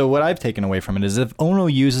 So what I've taken away from it is if Ono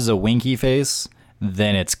uses a winky face,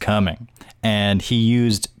 then it's coming. And he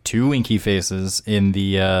used 2 winky faces in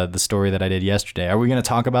the story that I did yesterday. Are we going to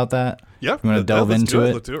talk about that? Yeah. You want to delve into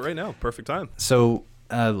it? Let's do it right now. Perfect time. So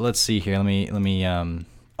let's see here. Let me.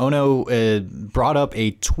 Ono brought up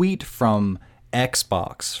a tweet from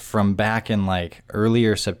Xbox from back in like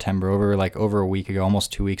earlier September, over a week ago,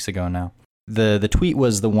 almost 2 weeks ago now. The tweet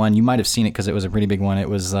was the one you might have seen it because it was a pretty big one. It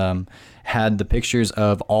was had the pictures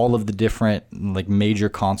of all of the different like major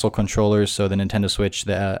console controllers, so the Nintendo Switch,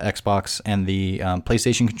 the Xbox, and the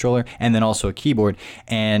PlayStation controller, and then also a keyboard,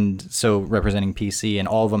 and so representing PC, and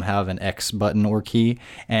all of them have an X button or key,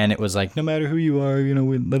 and it was like no matter who you are,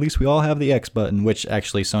 at least we all have the X button, which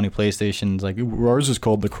actually Sony PlayStation's like ours is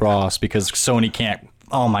called the Cross because Sony can't.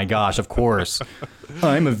 Oh my gosh, of course.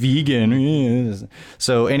 I'm a vegan.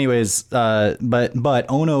 So anyways, but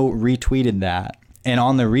Ono retweeted that. And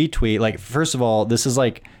on the retweet, like, first of all, this is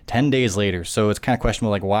like 10 days later. So it's kind of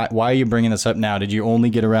questionable, like, why are you bringing this up now? Did you only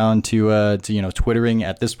get around to twittering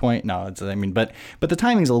at this point? No, but the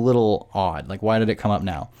timing's a little odd. Like, why did it come up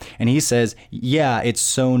now? And he says, yeah, it's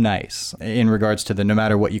so nice in regards to the, no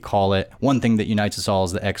matter what you call it, one thing that unites us all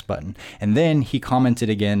is the X button. And then he commented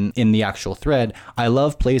again in the actual thread, I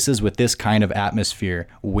love places with this kind of atmosphere,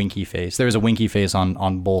 winky face. There's a winky face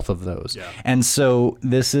on both of those. Yeah. And so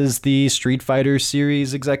this is the Street Fighter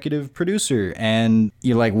series executive producer. And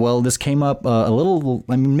you're like, well, this came up a little,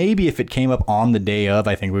 I mean, maybe if it came up on the day of,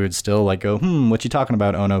 I think we would still like go, what you talking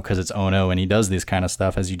about, Ono? Because it's Ono and he does this kind of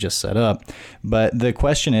stuff as you just set up. But the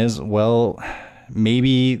question is, well,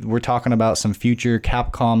 maybe we're talking about some future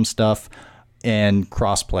Capcom stuff and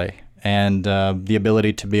crossplay and the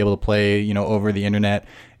ability to be able to play, over the internet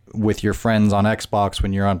with your friends on Xbox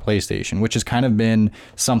when you're on PlayStation, which has kind of been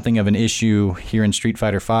something of an issue here in Street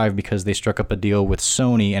Fighter V because they struck up a deal with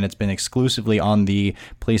Sony and it's been exclusively on the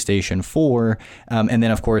PlayStation 4. And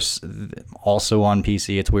then, of course, also on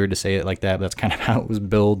PC. It's weird to say it like that, but that's kind of how it was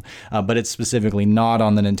billed. But it's specifically not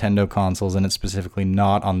on the Nintendo consoles and it's specifically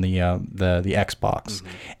not on the Xbox. Mm-hmm.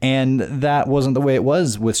 And that wasn't the way it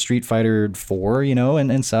was with Street Fighter 4,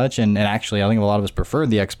 and such. And actually, I think a lot of us preferred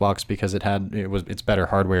the Xbox because it's better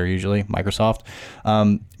hardware usually, Microsoft.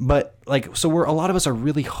 But so a lot of us are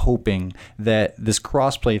really hoping that this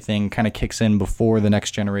crossplay thing kind of kicks in before the next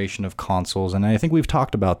generation of consoles. And I think we've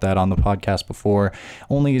talked about that on the podcast before.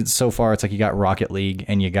 Only so far, it's like you got Rocket League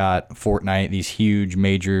and you got Fortnite, these huge,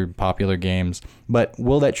 major, popular games. But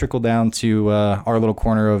will that trickle down to our little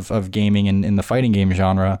corner of gaming in the fighting game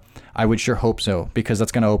genre? I would sure hope so, because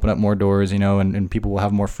that's going to open up more doors, and people will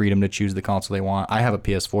have more freedom to choose the console they want. I have a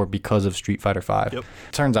PS4 because of Street Fighter V. Yep.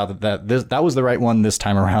 Turns out that was the right one this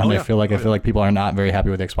time around. Oh, yeah. I feel like people are not very happy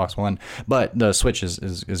with Xbox One, but the Switch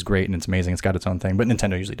is great and it's amazing. It's got its own thing, but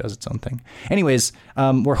Nintendo usually does its own thing. Anyways,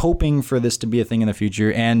 we're hoping for this to be a thing in the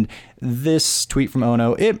future, and this tweet from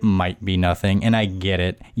Ono, it might be nothing, and I get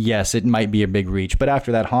it. Yes, it might be a big reach, but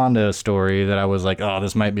after that Honda story that I was like, oh,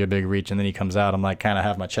 this might be a big reach, and then he comes out, I'm like, kind of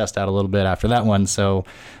have my chest out a little bit after that one. So,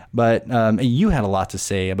 but you had a lot to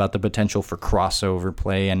say about the potential for crossover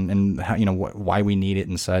play and how, why we need it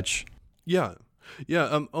and such. Yeah.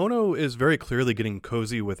 Ono is very clearly getting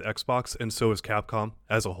cozy with Xbox, and so is Capcom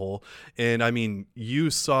as a whole. And I mean, you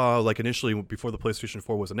saw like initially before the PlayStation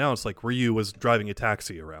 4 was announced, like Ryu was driving a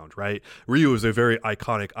taxi around, right? Ryu is a very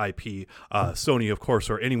iconic IP. Sony, of course,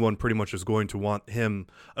 or anyone pretty much is going to want him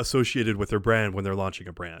associated with their brand when they're launching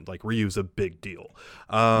a brand. Like Ryu's a big deal.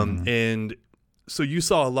 And so you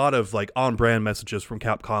saw a lot of like on-brand messages from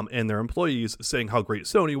Capcom and their employees saying how great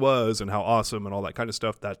Sony was and how awesome and all that kind of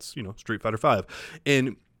stuff. That's, Street Fighter V.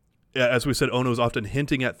 And as we said, Ono's often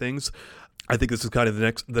hinting at things. I think this is kind of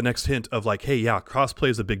the next hint of like, hey, yeah, crossplay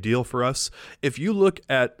is a big deal for us. If you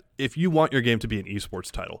want your game to be an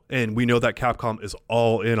esports title, and we know that Capcom is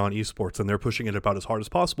all in on esports and they're pushing it about as hard as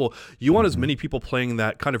possible, you want as many people playing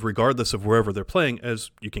that kind of regardless of wherever they're playing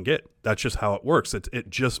as you can get. That's just how it works. It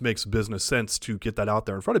just makes business sense to get that out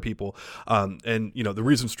there in front of people. And the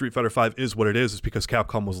reason Street Fighter V is what it is because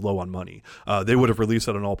Capcom was low on money. They would have released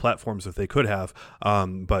it on all platforms if they could have,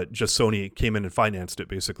 but just Sony came in and financed it,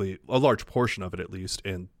 basically a large portion of it at least,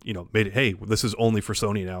 and made it, hey, this is only for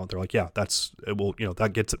Sony now. And they're like, yeah,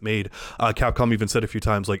 that gets it made. Capcom even said a few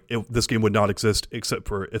times like this game would not exist except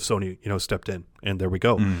for if Sony stepped in, and there we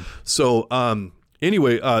go. So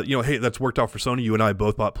anyway, hey, that's worked out for Sony. You and I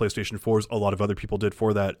both bought PlayStation 4s. A lot of other people did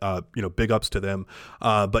for that. Big ups to them.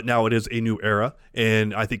 But now it is a new era,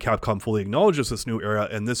 and I think Capcom fully acknowledges this new era,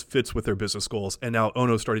 and this fits with their business goals. And now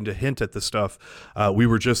Ono's starting to hint at this stuff. We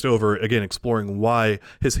were just over again exploring why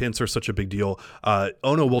his hints are such a big deal.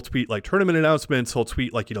 Ono will tweet like tournament announcements. He'll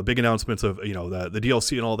tweet like big announcements of the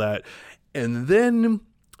DLC and all that, and then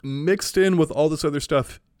mixed in with all this other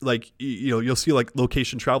stuff. Like, you'll see like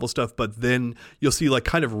location travel stuff, but then you'll see like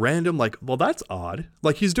kind of random, like, well, that's odd.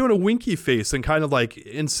 Like he's doing a winky face and kind of like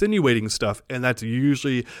insinuating stuff. And that's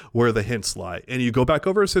usually where the hints lie. And you go back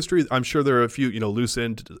over his history. I'm sure there are a few, loose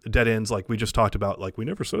end, dead ends, like we just talked about, like we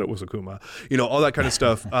never said it was Akuma, all that kind of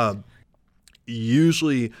stuff.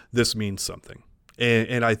 usually this means something.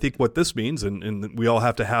 And I think what this means, and we all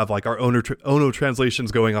have to have like our Ono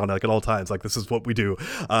translations going on like at all times, like this is what we do.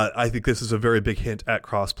 I think this is a very big hint at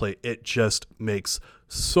crossplay. It just makes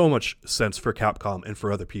so much sense for Capcom and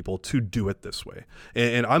for other people to do it this way.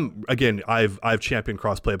 And I've championed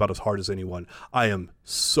crossplay about as hard as anyone. I am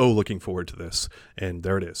so looking forward to this, and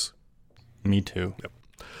there it is. Me too. Yep.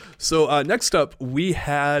 So next up, we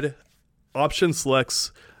had option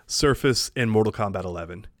selects surface in Mortal Kombat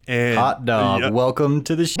 11. And hot dog, welcome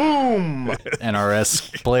to the boom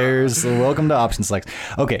NRS players, welcome to option selects.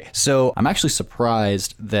 Okay, so I'm actually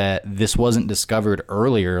surprised that this wasn't discovered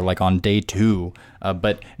earlier, like on day 2,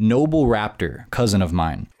 but Noble Raptor, cousin of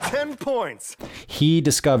mine, 10 points. He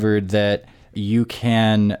discovered that you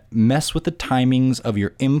can mess with the timings of your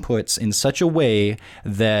inputs in such a way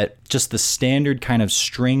that just the standard kind of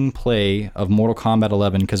string play of Mortal Kombat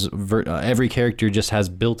 11, because every character just has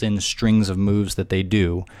built-in strings of moves that they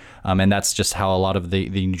do, and that's just how a lot of the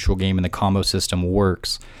neutral game and the combo system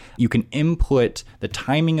works. You can input the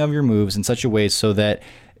timing of your moves in such a way so that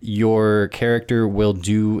your character will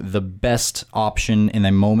do the best option in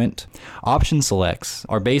a moment. Option selects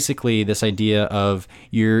are basically this idea of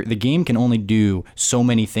the game can only do so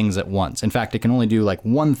many things at once. In fact, it can only do like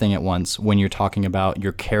one thing at once when you're talking about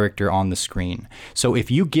your character on the screen. So if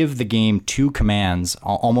you give the game 2 commands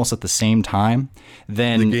almost at the same time,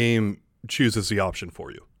 then the game chooses the option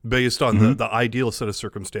for you based on the ideal set of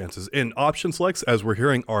circumstances. And option selects, as we're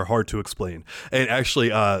hearing, are hard to explain. And actually,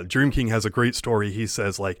 Dream King has a great story. He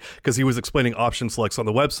says, like, because he was explaining option selects on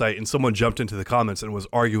the website, and someone jumped into the comments and was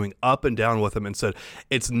arguing up and down with him and said,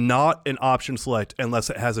 it's not an option select unless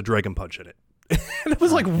it has a Dragon Punch in it. And I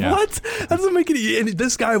was like, what? That doesn't make any. And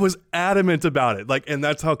this guy was adamant about it. Like, and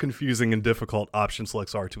that's how confusing and difficult option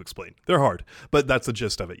selects are to explain. They're hard, but that's the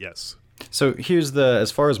gist of it, yes. So here's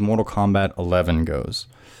as far as Mortal Kombat 11 goes,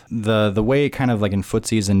 the way kind of like in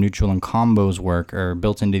footsies and neutral and combos work are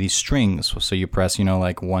built into these strings. So you press,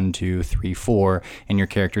 like 1, 2, 3, 4, and your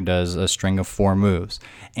character does a string of 4 moves.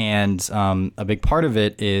 And a big part of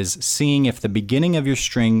it is seeing if the beginning of your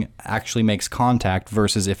string actually makes contact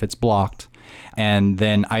versus if it's blocked. And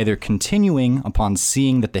then either continuing upon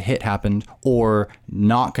seeing that the hit happened or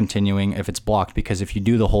not continuing if it's blocked, because if you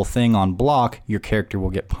do the whole thing on block, your character will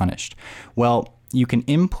get punished. Well, you can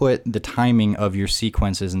input the timing of your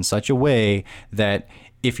sequences in such a way that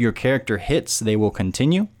if your character hits, they will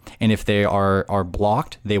continue, and if they are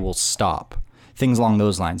blocked, they will stop. Things along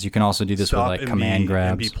those lines. You can also do this Stop with like command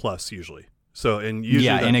grabs. And B plus usually. So, and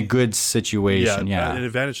usually in a good situation, an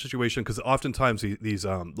advantage situation, because oftentimes these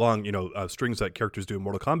long, strings that characters do in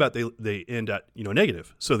Mortal Kombat, they end at,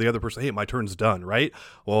 negative. So the other person, hey, my turn's done, right?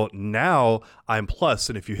 Well, now I'm plus,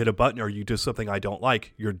 and if you hit a button or you do something I don't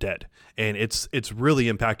like, you're dead. And it's really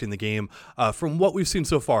impacting the game from what we've seen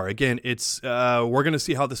so far. Again, it's we're going to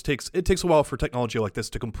see how this takes. It takes a while for technology like this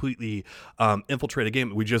to completely infiltrate a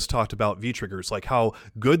game. We just talked about V-triggers, like how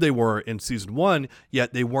good they were in Season 1,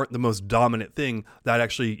 yet they weren't the most dominant thing. That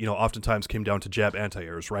actually, oftentimes came down to jab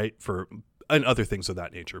anti-airs, right? And other things of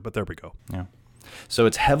that nature. But there we go. Yeah. So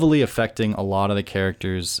it's heavily affecting a lot of the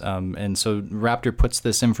characters. And so Raptor puts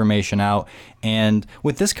this information out. And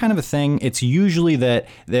with this kind of a thing, it's usually that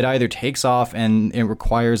either takes off and it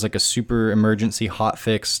requires like a super emergency hot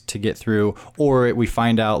fix to get through, or we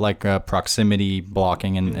find out like proximity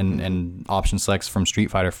blocking and option selects from Street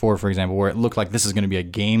Fighter 4, for example, where it looked like this is going to be a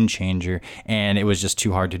game changer and it was just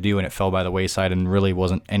too hard to do and it fell by the wayside and really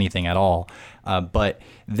wasn't anything at all. But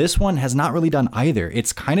this one has not really done either.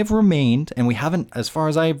 It's kind of remained, and we haven't, as far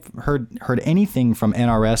as I've heard anything from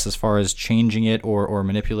NRS as far as changing it or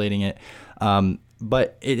manipulating it.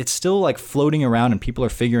 But it's still like floating around, and people are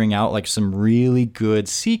figuring out like some really good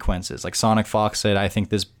sequences. Like Sonic Fox said, I think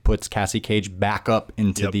this puts Cassie Cage back up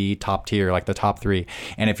into the top tier, like the top 3.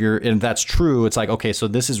 And if that's true, it's like, okay, so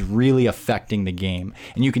this is really affecting the game.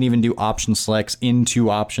 And you can even do option selects into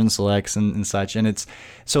option selects and such. And it's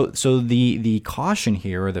so the caution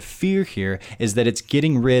here, or the fear here, is that it's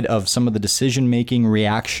getting rid of some of the decision-making,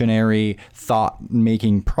 reactionary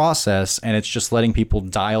thought-making process, and it's just letting people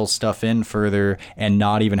dial stuff in further and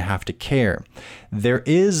not even have to care. There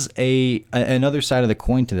is another side of the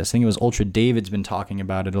coin to this. I think it was Ultra David's been talking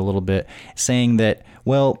about it a little bit, saying that,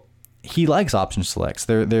 well, he likes option selects.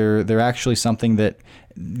 They're actually something that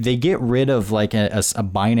they get rid of like a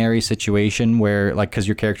binary situation where like, because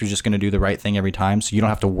your character's just going to do the right thing every time, so you don't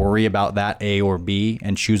have to worry about that A or B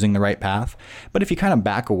and choosing the right path. But if you kind of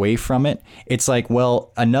back away from it, it's like,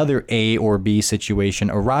 well, another A or B situation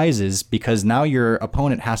arises because now your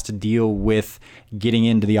opponent has to deal with getting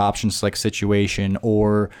into the option select situation,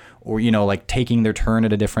 or you know, like taking their turn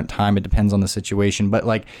at a different time. It depends on the situation, but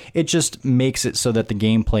like it just makes it so that the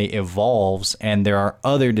gameplay evolves and there are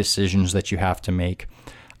other decisions that you have to make.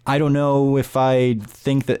 I don't know if I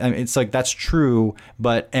think that, I mean, it's like that's true,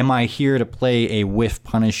 but am I here to play a whiff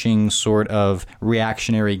punishing sort of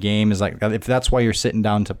reactionary game? Is like, if that's why you're sitting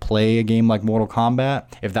down to play a game like Mortal Kombat,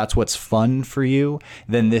 if that's what's fun for you,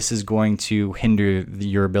 then this is going to hinder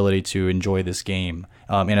your ability to enjoy this game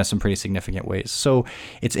in some pretty significant ways. So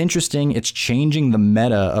it's interesting. It's changing the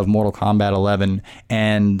meta of Mortal Kombat 11,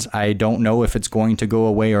 and I don't know if it's going to go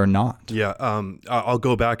away or not. Yeah, I'll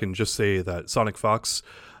go back and just say that Sonic Fox,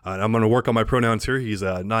 and I'm going to work on my pronouns here. He's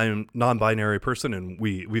a non-binary person, and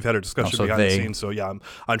we've had a discussion behind the scenes. So yeah,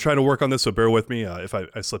 I'm trying to work on this. So bear with me if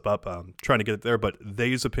I slip up. Trying to get it there. But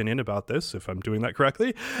they's opinion about this, if I'm doing that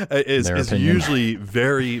correctly, is usually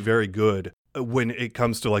very, very good when it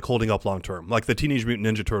comes to like holding up long term. Like the Teenage Mutant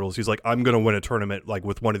Ninja Turtles, he's like, I'm gonna win a tournament like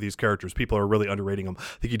with one of these characters. People are really underrating him. I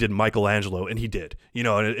think he did Michelangelo, and he did. You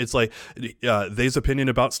know, and it's like they's opinion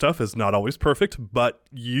about stuff is not always perfect, but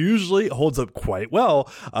usually holds up quite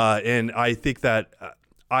well. And I think that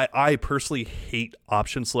I personally hate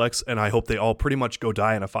option selects, and I hope they all pretty much go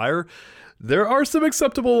die in a fire. There are some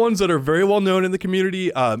acceptable ones that are very well known in the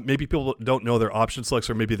community. Maybe people don't know their option selects,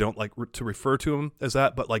 or maybe they don't like to refer to them as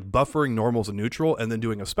that, but like buffering normals and neutral and then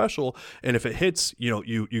doing a special. And if it hits, you know,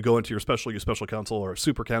 you go into your special cancel or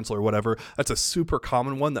super cancel or whatever. That's a super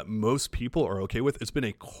common one that most people are okay with. It's been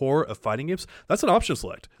a core of fighting games. That's an option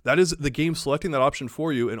select. That is the game selecting that option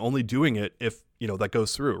for you and only doing it if, you know, that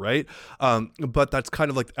goes through, right? But that's kind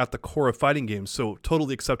of like at the core of fighting games, so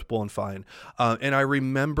totally acceptable and fine. And I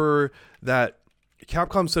remember that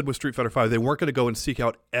Capcom said with Street Fighter V, they weren't going to go and seek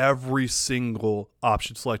out every single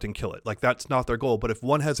option select and kill it. Like, that's not their goal. But if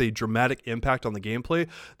one has a dramatic impact on the gameplay,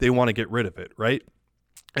 they want to get rid of it, right?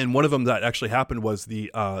 And one of them that actually happened was the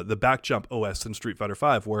back jump OS in Street Fighter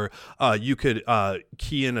V, where you could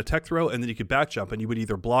key in a tech throw and then you could back jump, and you would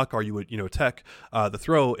either block or you would, you know, tech the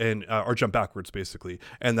throw and or jump backwards basically,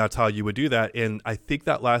 and that's how you would do that. And I think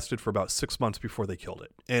that lasted for about 6 months before they killed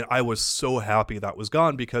it. And I was so happy that was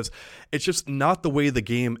gone, because it's just not the way the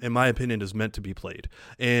game, in my opinion, is meant to be played.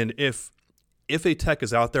 And if a tech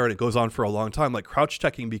is out there and it goes on for a long time, like crouch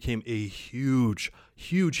teching became a huge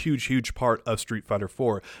part of Street Fighter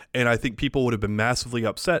 4. And I think people would have been massively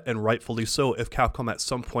upset, and rightfully so, if Capcom at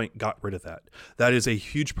some point got rid of that. That is a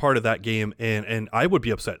huge part of that game. And I would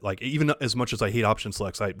be upset. Like, even as much as I hate option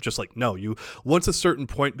selects, I just like, no, once a certain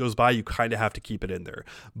point goes by, you kind of have to keep it in there.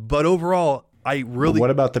 But overall, I really... But what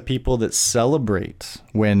about the people that celebrate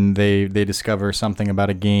when they discover something about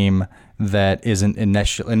a game that isn't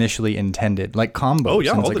initially intended, like combos? Oh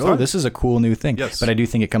yeah, and it's all like, the time. oh, this is a cool new thing. Yes. But I do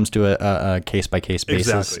think it comes to a case by case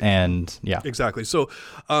basis. Exactly. And yeah, exactly. So,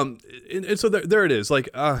 and so there it is. Like,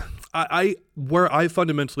 I where I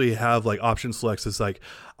fundamentally have like option selects is like,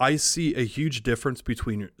 I see a huge difference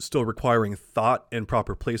between still requiring thought and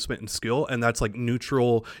proper placement and skill, and that's like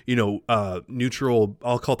neutral, neutral,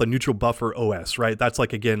 I'll call it the neutral buffer OS, right? That's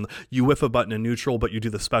like, again, you whiff a button in neutral, but you do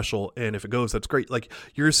the special, and if it goes, that's great. Like,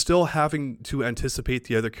 you're still having to anticipate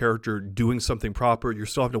the other character doing something proper. You're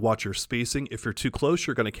still having to watch your spacing. If you're too close,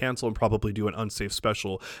 you're going to cancel and probably do an unsafe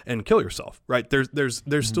special and kill yourself, right? There's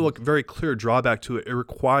still a very clear drawback to it. It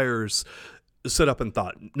requires setup and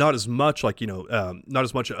thought, not as much like, not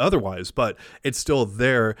as much otherwise, but it's still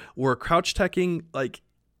there. Where crouch teching, like,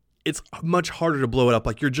 it's much harder to blow it up.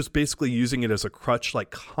 Like, you're just basically using it as a crutch,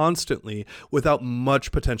 like, constantly, without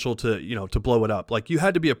much potential to, to blow it up. Like, you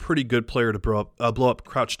had to be a pretty good player to blow up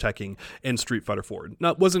crouch teching in Street Fighter 4.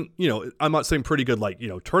 I'm not saying pretty good, like,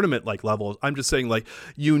 tournament like levels. I'm just saying, like,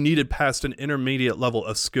 you needed past an intermediate level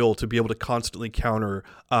of skill to be able to constantly counter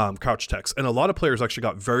crouch techs. And a lot of players actually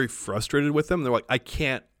got very frustrated with them. They're like, I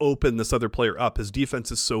can't open this other player up. His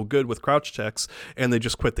defense is so good with crouch techs, and they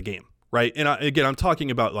just quit the game. Right. And I'm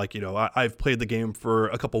talking about, like, I've played the game for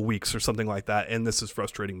a couple weeks or something like that, and this is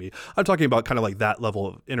frustrating me. I'm talking about kind of like that level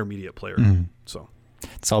of intermediate player. So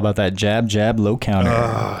it's all about that jab, low counter.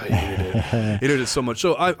 I hated it so much.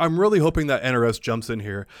 So I'm really hoping that NRS jumps in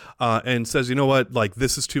here and says, you know what, like,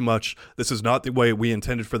 this is too much. This is not the way we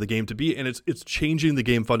intended for the game to be. And it's changing the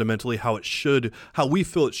game fundamentally, how we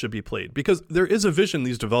feel it should be played. Because there is a vision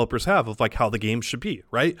these developers have of, like, how the game should be.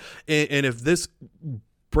 Right. And if this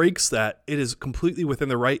breaks that, it is completely within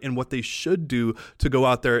the right and what they should do to go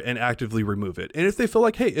out there and actively remove it. And if they feel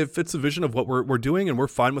like, hey, if it's a vision of what we're doing and we're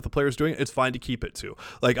fine with the players doing it, it's fine to keep it too.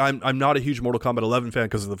 Like I'm not a huge Mortal Kombat 11 fan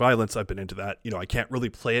because of the violence. I've been into that. I can't really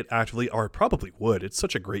play it actively, or I probably would. It's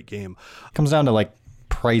such a great game. It comes down to like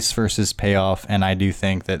price versus payoff, and I do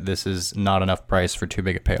think that this is not enough price for too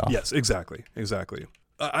big a payoff. Yes, exactly.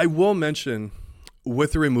 I will mention,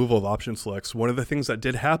 with the removal of option selects, one of the things that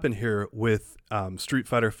did happen here with Street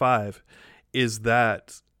Fighter V is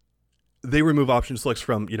that they remove option selects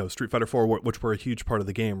from Street Fighter 4, which were a huge part of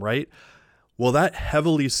the game, right? Well, that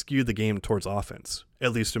heavily skewed the game towards offense,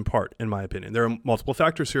 at least in part, in my opinion. There are multiple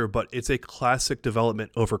factors here, but it's a classic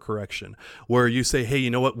development overcorrection where you say, hey,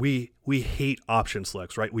 you know what? We hate option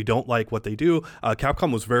selects, right? We don't like what they do.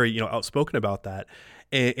 Capcom was very outspoken about that.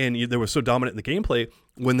 And they were so dominant in the gameplay.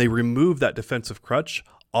 When they removed that defensive crutch,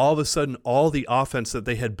 all of a sudden, all the offense that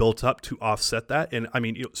they had built up to offset that, and I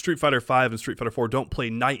mean, Street Fighter V and Street Fighter 4 don't play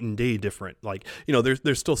night and day different. Like,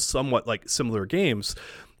 they're still somewhat like similar games.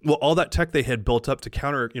 Well, all that tech they had built up to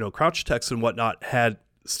counter, crouch techs and whatnot had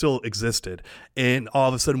still existed. And all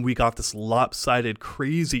of a sudden we got this lopsided,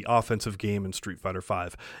 crazy offensive game in Street Fighter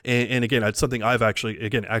V. And again, it's something I've actually,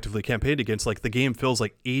 actively campaigned against. Like the game feels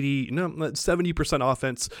like 70%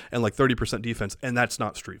 offense and like 30% defense. And that's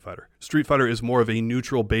not Street Fighter. Street Fighter is more of a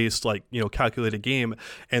neutral based, calculated game.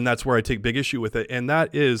 And that's where I take big issue with it. And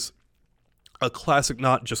that is a classic,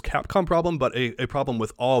 not just Capcom problem, but a problem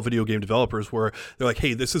with all video game developers where they're like,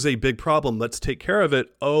 hey, this is a big problem. Let's take care of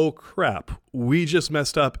it. Oh, crap. We just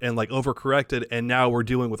messed up and overcorrected. And now we're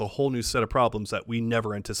dealing with a whole new set of problems that we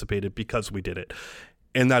never anticipated because we did it.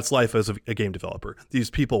 And that's life as a game developer.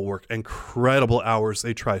 These people work incredible hours.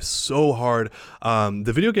 They try so hard.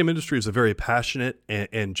 The video game industry is a very passionate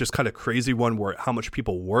and just kind of crazy one where how much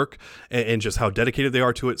people work and just how dedicated they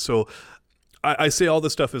are to it. So I say all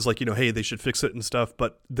this stuff is hey, they should fix it and stuff,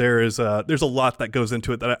 but there's a lot that goes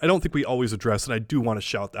into it that I don't think we always address, and I do want to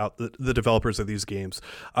shout out the developers of these games.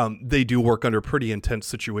 They do work under pretty intense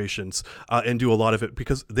situations and do a lot of it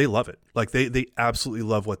because they love it. Like they absolutely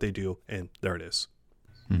love what they do, and there it is.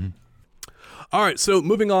 Mm-hmm. All right, so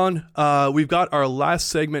moving on, we've got our last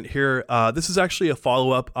segment here. This is actually a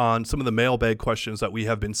follow-up on some of the mailbag questions that we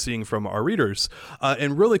have been seeing from our readers.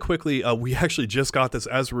 And really quickly, we actually just got this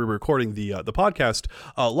as we were recording the podcast.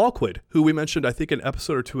 Lawquid, who we mentioned, I think, an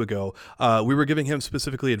episode or two ago, we were giving him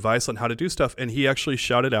specifically advice on how to do stuff, and he actually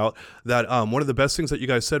shouted out that one of the best things that you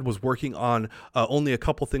guys said was working on only a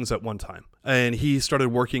couple things at one time. And he started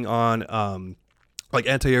working on like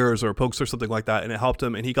anti-errors or pokes or something like that, and it helped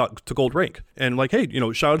him, and he got to gold rank. And hey,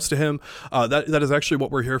 shout outs to him. That is actually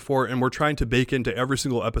what we're here for, and we're trying to bake into every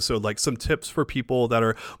single episode like some tips for people that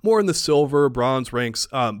are more in the silver, bronze ranks.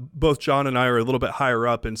 Both John and I are a little bit higher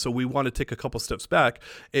up, and so we want to take a couple steps back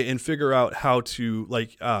and figure out how to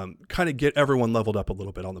kind of get everyone leveled up a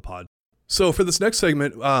little bit on the pod. So for this next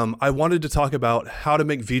segment, I wanted to talk about how to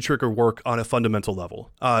make V-Trigger work on a fundamental level,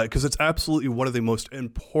 because it's absolutely one of the most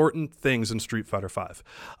important things in Street Fighter V.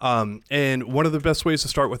 And one of the best ways to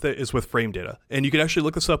start with it is with frame data. And you can actually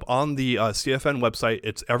look this up on the CFN website.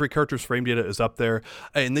 It's every character's frame data is up there.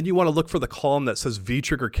 And then you want to look for the column that says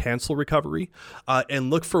V-Trigger cancel recovery, and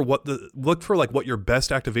look for what your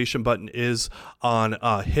best activation button is on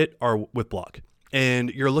hit or with block. And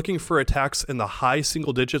you're looking for attacks in the high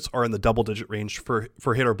single digits or in the double digit range for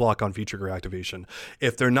hit or block on V-Trigger activation.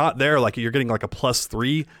 If they're not there, like you're getting like a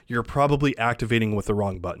 +3, you're probably activating with the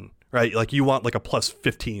wrong button, right? Like you want like a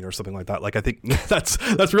 +15 or something like that. Like I think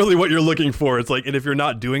that's really what you're looking for. It's like, and if you're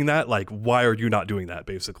not doing that, like why are you not doing that,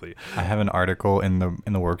 basically? I have an article in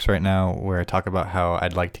the works right now where I talk about how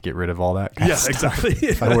I'd like to get rid of all that kind of stuff. Exactly.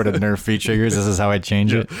 If I were to nerf V-Triggers, this is how I'd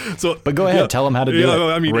change it. So, but go ahead, tell them how to do it.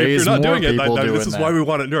 I mean, Raise if you're not more doing it, people doing this is why we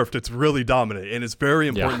want it nerfed. It's really dominant, and it's very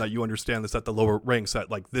important that you understand this at the lower ranks, that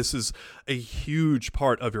like this is a huge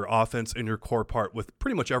part of your offense and your core part with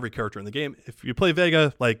pretty much every character in the game. If you play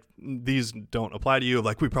Vega, like these don't apply to you.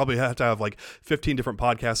 Like we probably have to have like 15 different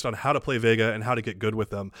podcasts on how to play Vega and how to get good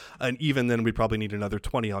with them, and even then we probably need another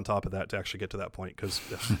 20 on top of that to actually get to that point.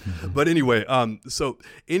 But anyway, so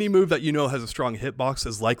any move that has a strong hitbox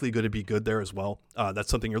is likely going to be good there as well. That's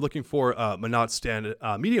something you're looking for. Menat's stand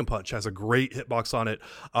medium punch has a great hitbox on it.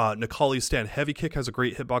 Necalli's stand heavy kick has a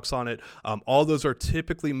great hitbox on it. All those are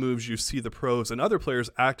typically moves you see the pros and other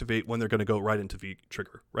players activate when they're going to go right into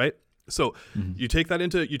V-Trigger, right? So you take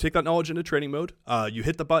that knowledge into training mode. You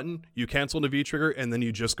hit the button, you cancel into V trigger, and then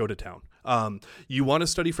you just go to town. You want to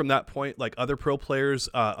study from that point, like other pro players,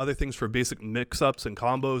 other things for basic mix-ups and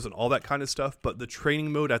combos and all that kind of stuff. But the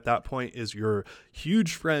training mode at that point is your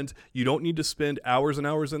huge friend. You don't need to spend hours and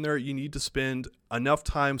hours in there. You need to spend enough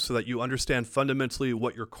time so that you understand fundamentally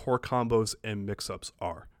what your core combos and mix-ups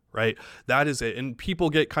are. Right. That is it. And people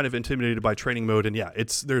get kind of intimidated by training mode. And yeah,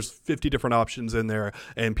 there's 50 different options in there,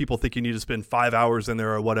 and people think you need to spend 5 hours in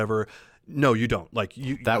there or whatever. No, you don't.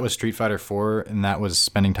 That was Street Fighter 4, and that was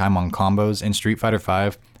spending time on combos. In Street Fighter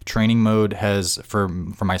 5, training mode has, for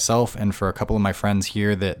myself and for a couple of my friends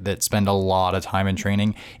here that spend a lot of time in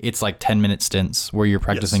training, it's like 10-minute stints where you're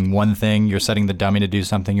practicing one thing, you're setting the dummy to do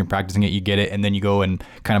something, you're practicing it, you get it, and then you go and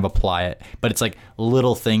kind of apply it. But it's like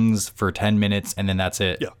little things for 10 minutes, and then that's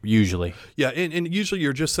it, usually. Yeah, and usually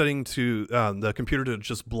you're just setting to the computer to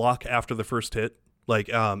just block after the first hit.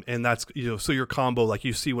 And that's, so your combo, like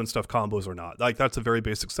you see when stuff combos or not, like that's a very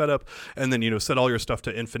basic setup. And then, set all your stuff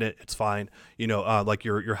to infinite. It's fine. Like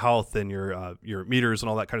your health and your meters and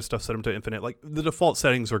all that kind of stuff, set them to infinite. Like the default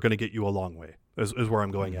settings are going to get you a long way is where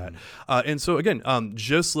I'm going at. And so again,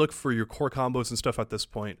 just look for your core combos and stuff at this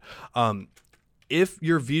point. If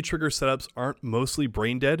your V trigger setups aren't mostly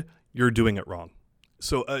brain dead, you're doing it wrong.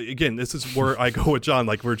 So again, this is where I go with John.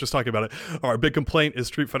 Like we were just talking about it. Our big complaint is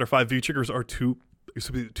Street Fighter V V triggers are too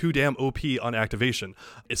damn OP on activation.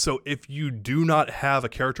 So if you do not have a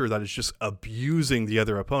character that is just abusing the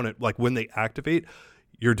other opponent, like when they activate,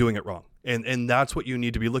 you're doing it wrong. And that's what you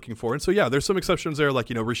need to be looking for. And so, yeah, there's some exceptions there. Like,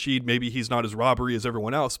 Rashid, maybe he's not as robbery as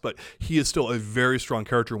everyone else, but he is still a very strong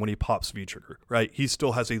character when he pops V trigger, right? He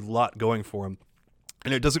still has a lot going for him.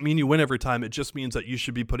 And it doesn't mean you win every time. It just means that you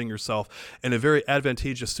should be putting yourself in a very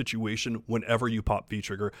advantageous situation whenever you pop V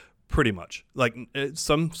trigger, pretty much. Like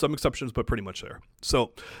some exceptions, but pretty much there.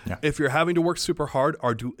 So if you're having to work super hard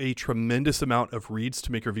or do a tremendous amount of reads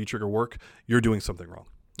to make your V trigger work, you're doing something wrong.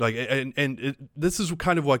 Like, this is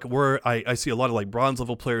kind of like where I see a lot of like bronze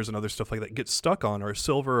level players and other stuff like that get stuck on, or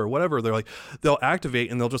silver or whatever. They're like, they'll activate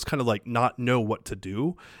and they'll just kind of like not know what to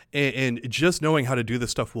do. And just knowing how to do this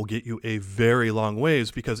stuff will get you a very long ways,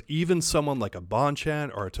 because even someone like a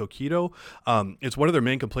Bonchan or a Tokido, it's one of their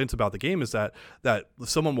main complaints about the game is that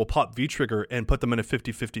someone will pop V trigger and put them in a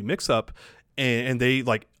 50-50 mix up, and they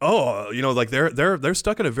like, like they're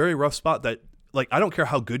stuck in a very rough spot that, like, I don't care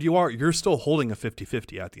how good you are, you're still holding a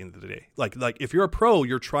 50-50 at the end of the day. Like if you're a pro,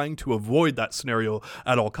 you're trying to avoid that scenario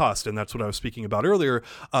at all costs. And that's what I was speaking about earlier.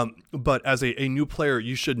 But as a new player,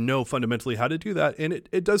 you should know fundamentally how to do that. And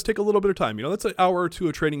it does take a little bit of time. That's an hour or two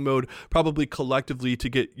of training mode, probably collectively, to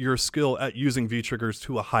get your skill at using V triggers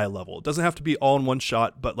to a high level. It doesn't have to be all in one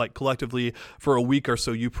shot, but like collectively for a week or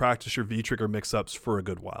so, you practice your V trigger mix-ups for a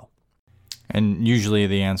good while. And usually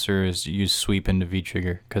the answer is you sweep into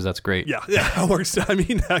V-trigger, because that's great. Yeah, that works. I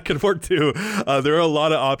mean, that could work too. There are a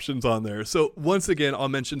lot of options on there. So once again, I'll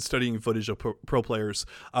mention studying footage of pro players.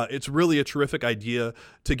 It's really a terrific idea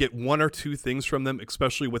to get one or two things from them,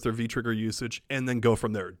 especially with their V-trigger usage, and then go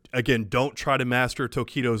from there. Again, don't try to master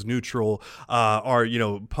Tokido's neutral or,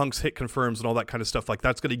 Punk's hit confirms and all that kind of stuff. Like,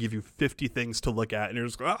 that's going to give you 50 things to look at. And you're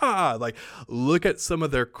just going, look at some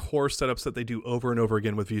of their core setups that they do over and over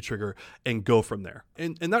again with V-trigger and go from there.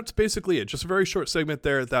 And that's basically it. Just a very short segment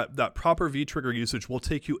there. That proper V-trigger usage will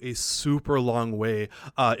take you a super long way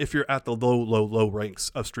if you're at the low ranks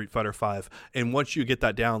of Street Fighter V. And once you get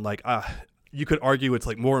that down, you could argue it's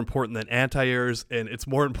like more important than anti-airs, and it's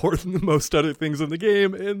more important than most other things in the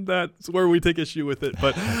game, and that's where we take issue with it.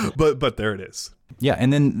 But there it is. Yeah,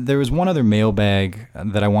 and then there was one other mailbag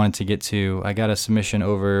that I wanted to get to. I got a submission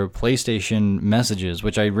over PlayStation messages,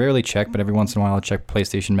 which I rarely check, but every once in a while I'll check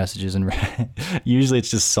PlayStation messages, and usually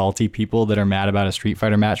it's just salty people that are mad about a Street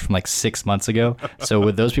Fighter match from like 6 months ago. So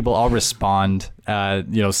with those people, I'll respond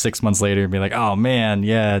 6 months later and be like, oh man,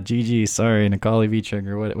 yeah, GG, sorry, Necalli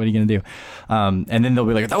V-trigger, what are you gonna do? And then they'll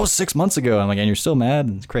be like, that was 6 months ago. I'm like, and you're still mad?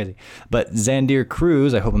 It's crazy. But Zandir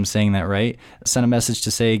Cruz, I hope I'm saying that right, sent a message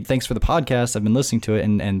to say, thanks for the podcast, I've been listening to it,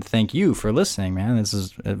 and thank you for listening, man. This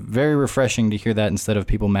is very refreshing to hear that instead of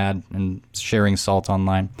people mad and sharing salt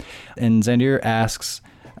online. And Zandir asks,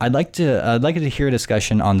 I'd like to hear a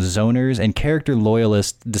discussion on zoners and character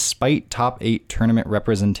loyalists despite top 8 tournament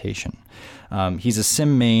representation. He's a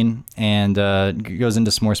Sim main, and goes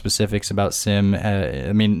into some more specifics about Sim.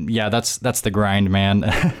 That's the grind, man.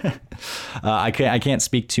 I can't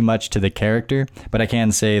speak too much to the character, but I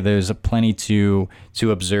can say there's plenty to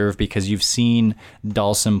observe, because you've seen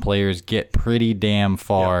Dalsim players get pretty damn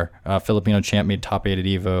far. Yeah. Filipino champ made top 8 at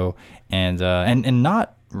Evo, and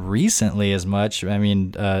not recently as much. I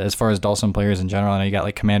mean, as far as Dhalsim players in general, I know you got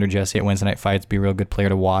like Commander Jesse at Wednesday Night Fights, be a real good player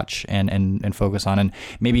to watch and focus on, and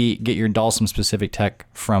maybe get your Dhalsim specific tech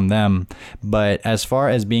from them. But as far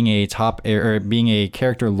as being a top or being a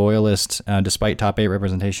character loyalist, despite top 8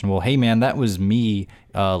 representation, well, hey man, that was me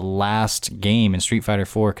last game in Street Fighter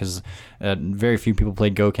 4, because very few people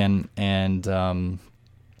played Gouken,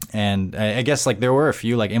 and I guess like there were a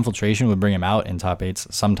few, like Infiltration would bring him out in top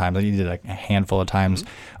 8s sometimes. He did like a handful of times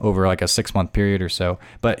over like a 6-month period or so,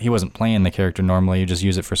 but he wasn't playing the character normally. You just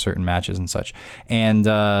use it for certain matches and such. And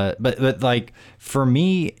but like for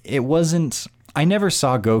me, it wasn't. I never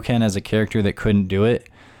saw Gouken as a character that couldn't do it,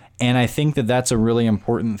 and I think that that's a really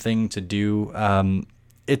important thing to do.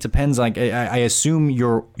 It depends. Like I assume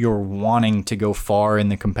you're wanting to go far in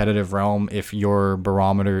the competitive realm if your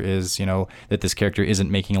barometer is, you know, that this character isn't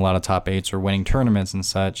making a lot of top 8s or winning tournaments and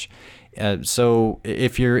such. So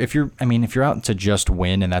if you're out to just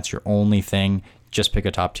win and that's your only thing, just pick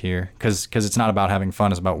a top tier, because it's not about having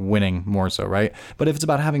fun, it's about winning more so, right? But if it's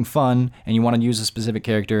about having fun and you want to use a specific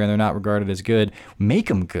character and they're not regarded as good, make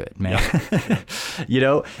them good, man. Yeah. You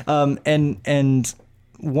know, and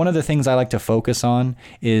one of the things I like to focus on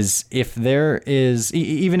is if there is,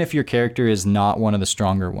 even if your character is not one of the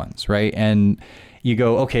stronger ones, right? And you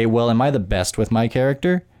go, okay, well, am I the best with my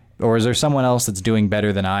character? Or is there someone else that's doing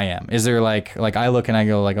better than I am? Is there like I look and I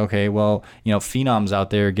go like, okay, well, you know, Phenom's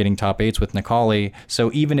out there getting top 8s with Necalli.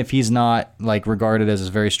 So even if he's not like regarded as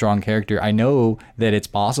a very strong character, I know that it's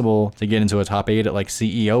possible to get into a top 8 at like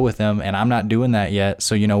CEO with him, and I'm not doing that yet.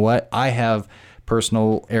 So you know what? I have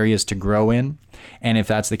personal areas to grow in. And if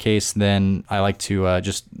that's the case, then I like to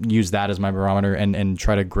just use that as my barometer and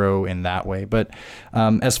try to grow in that way. But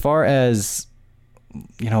as far as,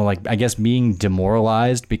 you know, like I guess being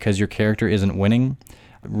demoralized because your character isn't winning,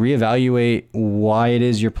 reevaluate why it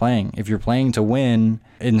is you're playing. If you're playing to win,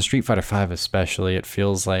 in Street Fighter V especially, it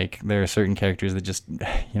feels like there are certain characters that just,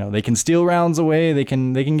 you know, they can steal rounds away, they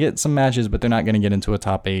can get some matches, but they're not going to get into a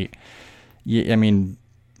top 8. I mean,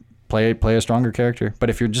 play a stronger character. But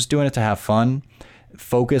if you're just doing it to have fun,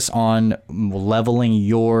 focus on leveling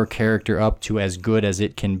your character up to as good as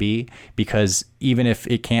it can be, because even if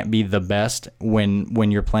it can't be the best, when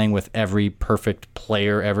you're playing with every perfect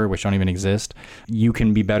player ever, which don't even exist, you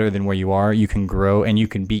can be better than where you are, you can grow, and you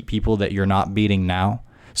can beat people that you're not beating now.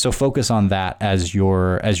 So focus on that as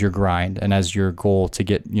your grind and as your goal to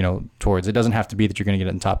get, you know, towards. It doesn't have to be that you're going to get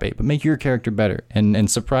it in top 8, but make your character better and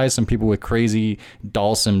surprise some people with crazy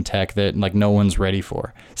Dhalsim tech that like no one's ready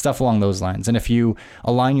for. Stuff along those lines. And if you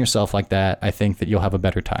align yourself like that, I think that you'll have a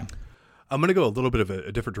better time. I'm going to go a little bit of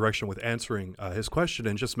a different direction with answering his question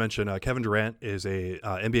and just mention Kevin Durant is a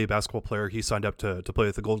NBA basketball player. He signed up to play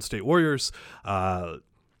with the Golden State Warriors.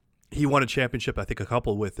 He won a championship, I think a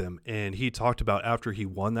couple with him, and he talked about after he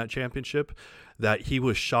won that championship that he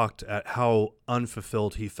was shocked at how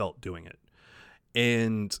unfulfilled he felt doing it.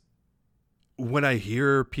 And when I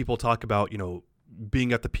hear people talk about, you know,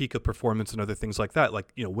 being at the peak of performance and other things like that,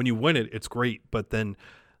 like, you know, when you win it, it's great, but then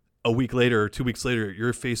a week later or 2 weeks later,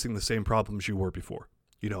 you're facing the same problems you were before,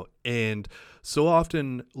 you know. And so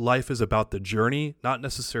often life is about the journey, not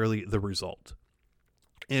necessarily the result.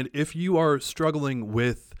 And if you are struggling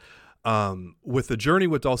with the journey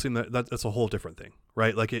with Dhalsim, that's a whole different thing,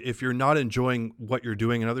 right? Like if you're not enjoying what you're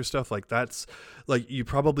doing and other stuff, like that's like, you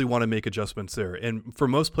probably want to make adjustments there. And for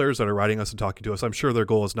most players that are writing us and talking to us, I'm sure their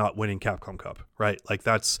goal is not winning Capcom Cup, right? Like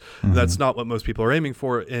that's not what most people are aiming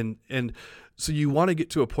for. And so you want to get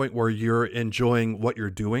to a point where you're enjoying what you're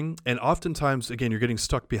doing. And oftentimes, again, you're getting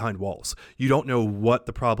stuck behind walls. You don't know what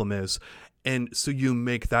the problem is. And so you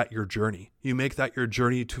make that your journey. You make that your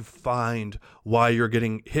journey to find why you're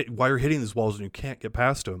getting hit, why you're hitting these walls and you can't get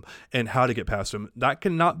past them, and how to get past them. That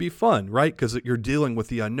cannot be fun, right? Because you're dealing with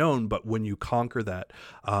the unknown. But when you conquer that,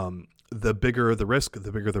 the bigger the risk,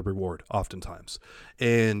 the bigger the reward, oftentimes.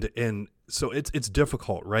 And so it's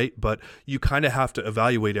difficult, right? But you kind of have to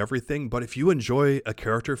evaluate everything. But if you enjoy a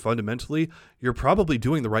character fundamentally, you're probably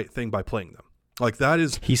doing the right thing by playing them. Like that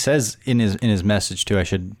is, he says in his message too, I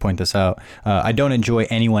should point this out, I don't enjoy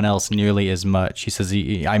anyone else nearly as much. He says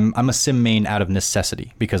I'm a sim main out of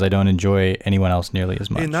necessity because I don't enjoy anyone else nearly as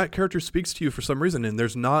much. And that character speaks to you for some reason. And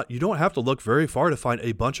you don't have to look very far to find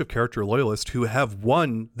a bunch of character loyalists who have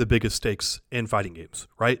won the biggest stakes in fighting games,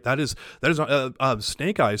 right? That is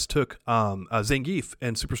Snake Eyes took Zangief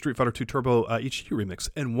and Super Street Fighter 2 Turbo HD remix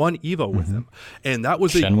and won Evo with him. And that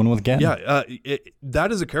was Shenwen with Gen. Yeah.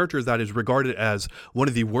 That is a character that is regarded as as one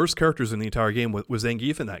of the worst characters in the entire game was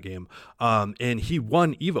Zangief in that game. And he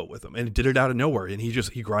won Evo with him and did it out of nowhere. And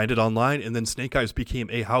he grinded online, and then Snake Eyes became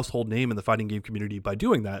a household name in the fighting game community by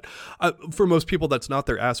doing that. For most people, that's not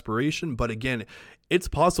their aspiration, but again, it's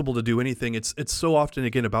possible to do anything. It's so often,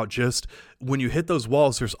 again, about just when you hit those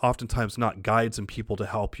walls, there's oftentimes not guides and people to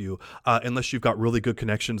help you unless you've got really good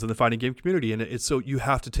connections in the fighting game community. And it's so you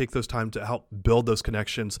have to take those time to help build those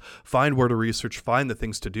connections, find where to research, find the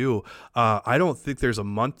things to do. I don't think there's a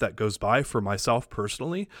month that goes by for myself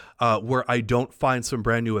personally where I don't find some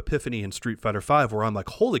brand new epiphany in Street Fighter V where I'm like,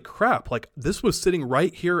 holy crap, like this was sitting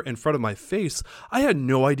right here in front of my face. I had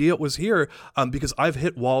no idea it was here because I've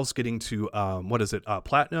hit walls getting to,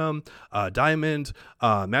 platinum, diamond,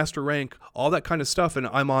 master rank, all that kind of stuff. And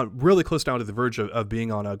I'm on really close down to the verge of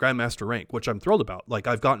being on a grandmaster rank, which I'm thrilled about. Like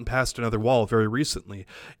I've gotten past another wall very recently.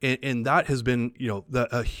 And that has been,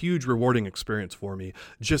 a huge rewarding experience for me.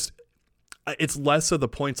 Just, it's less of the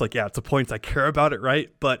points, like, yeah, it's the points I care about it, right?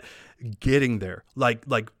 But getting there, like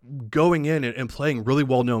going in and playing really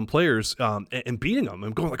well-known players and beating them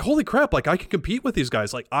and going like, holy crap, like I can compete with these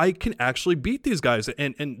guys. Like I can actually beat these guys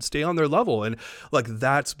and stay on their level. And like,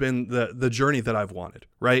 that's been the journey that I've wanted.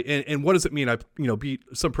 Right. And what does it mean? I, beat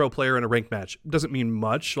some pro player in a ranked match. It doesn't mean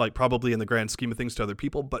much, like probably in the grand scheme of things to other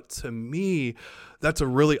people. But to me, that's a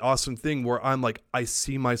really awesome thing where I'm like, I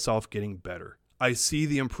see myself getting better. I see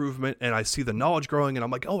the improvement and I see the knowledge growing, and I'm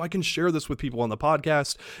like, oh, I can share this with people on the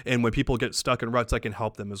podcast. And when people get stuck in ruts, I can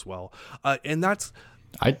help them as well. And that's,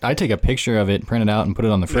 I take a picture of it, print it out, and put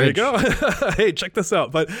it on the fridge. There you go. Hey, check this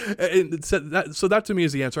out. But so that to me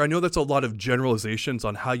is the answer. I know that's a lot of generalizations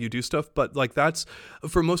on how you do stuff, but like that's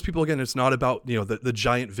for most people. Again, it's not about the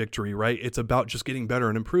giant victory, right? It's about just getting better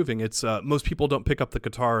and improving. It's most people don't pick up the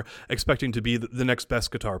guitar expecting to be the next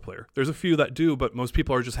best guitar player. There's a few that do, but most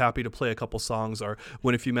people are just happy to play a couple songs or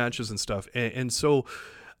win a few matches and stuff. And so.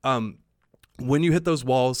 When you hit those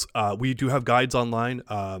walls, we do have guides online,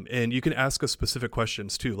 and you can ask us specific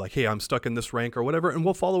questions too, like, hey, I'm stuck in this rank or whatever, and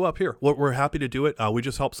we'll follow up here. We're happy to do it. We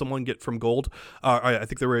just helped someone get from gold. I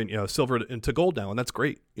think they were in silver into gold now, and that's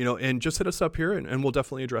great. And just hit us up here, and we'll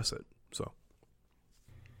definitely address it. So.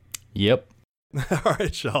 Yep. All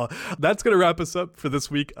right, y'all. That's going to wrap us up for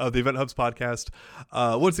this week of the Event Hubs podcast.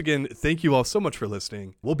 Once again, thank you all so much for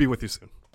listening. We'll be with you soon.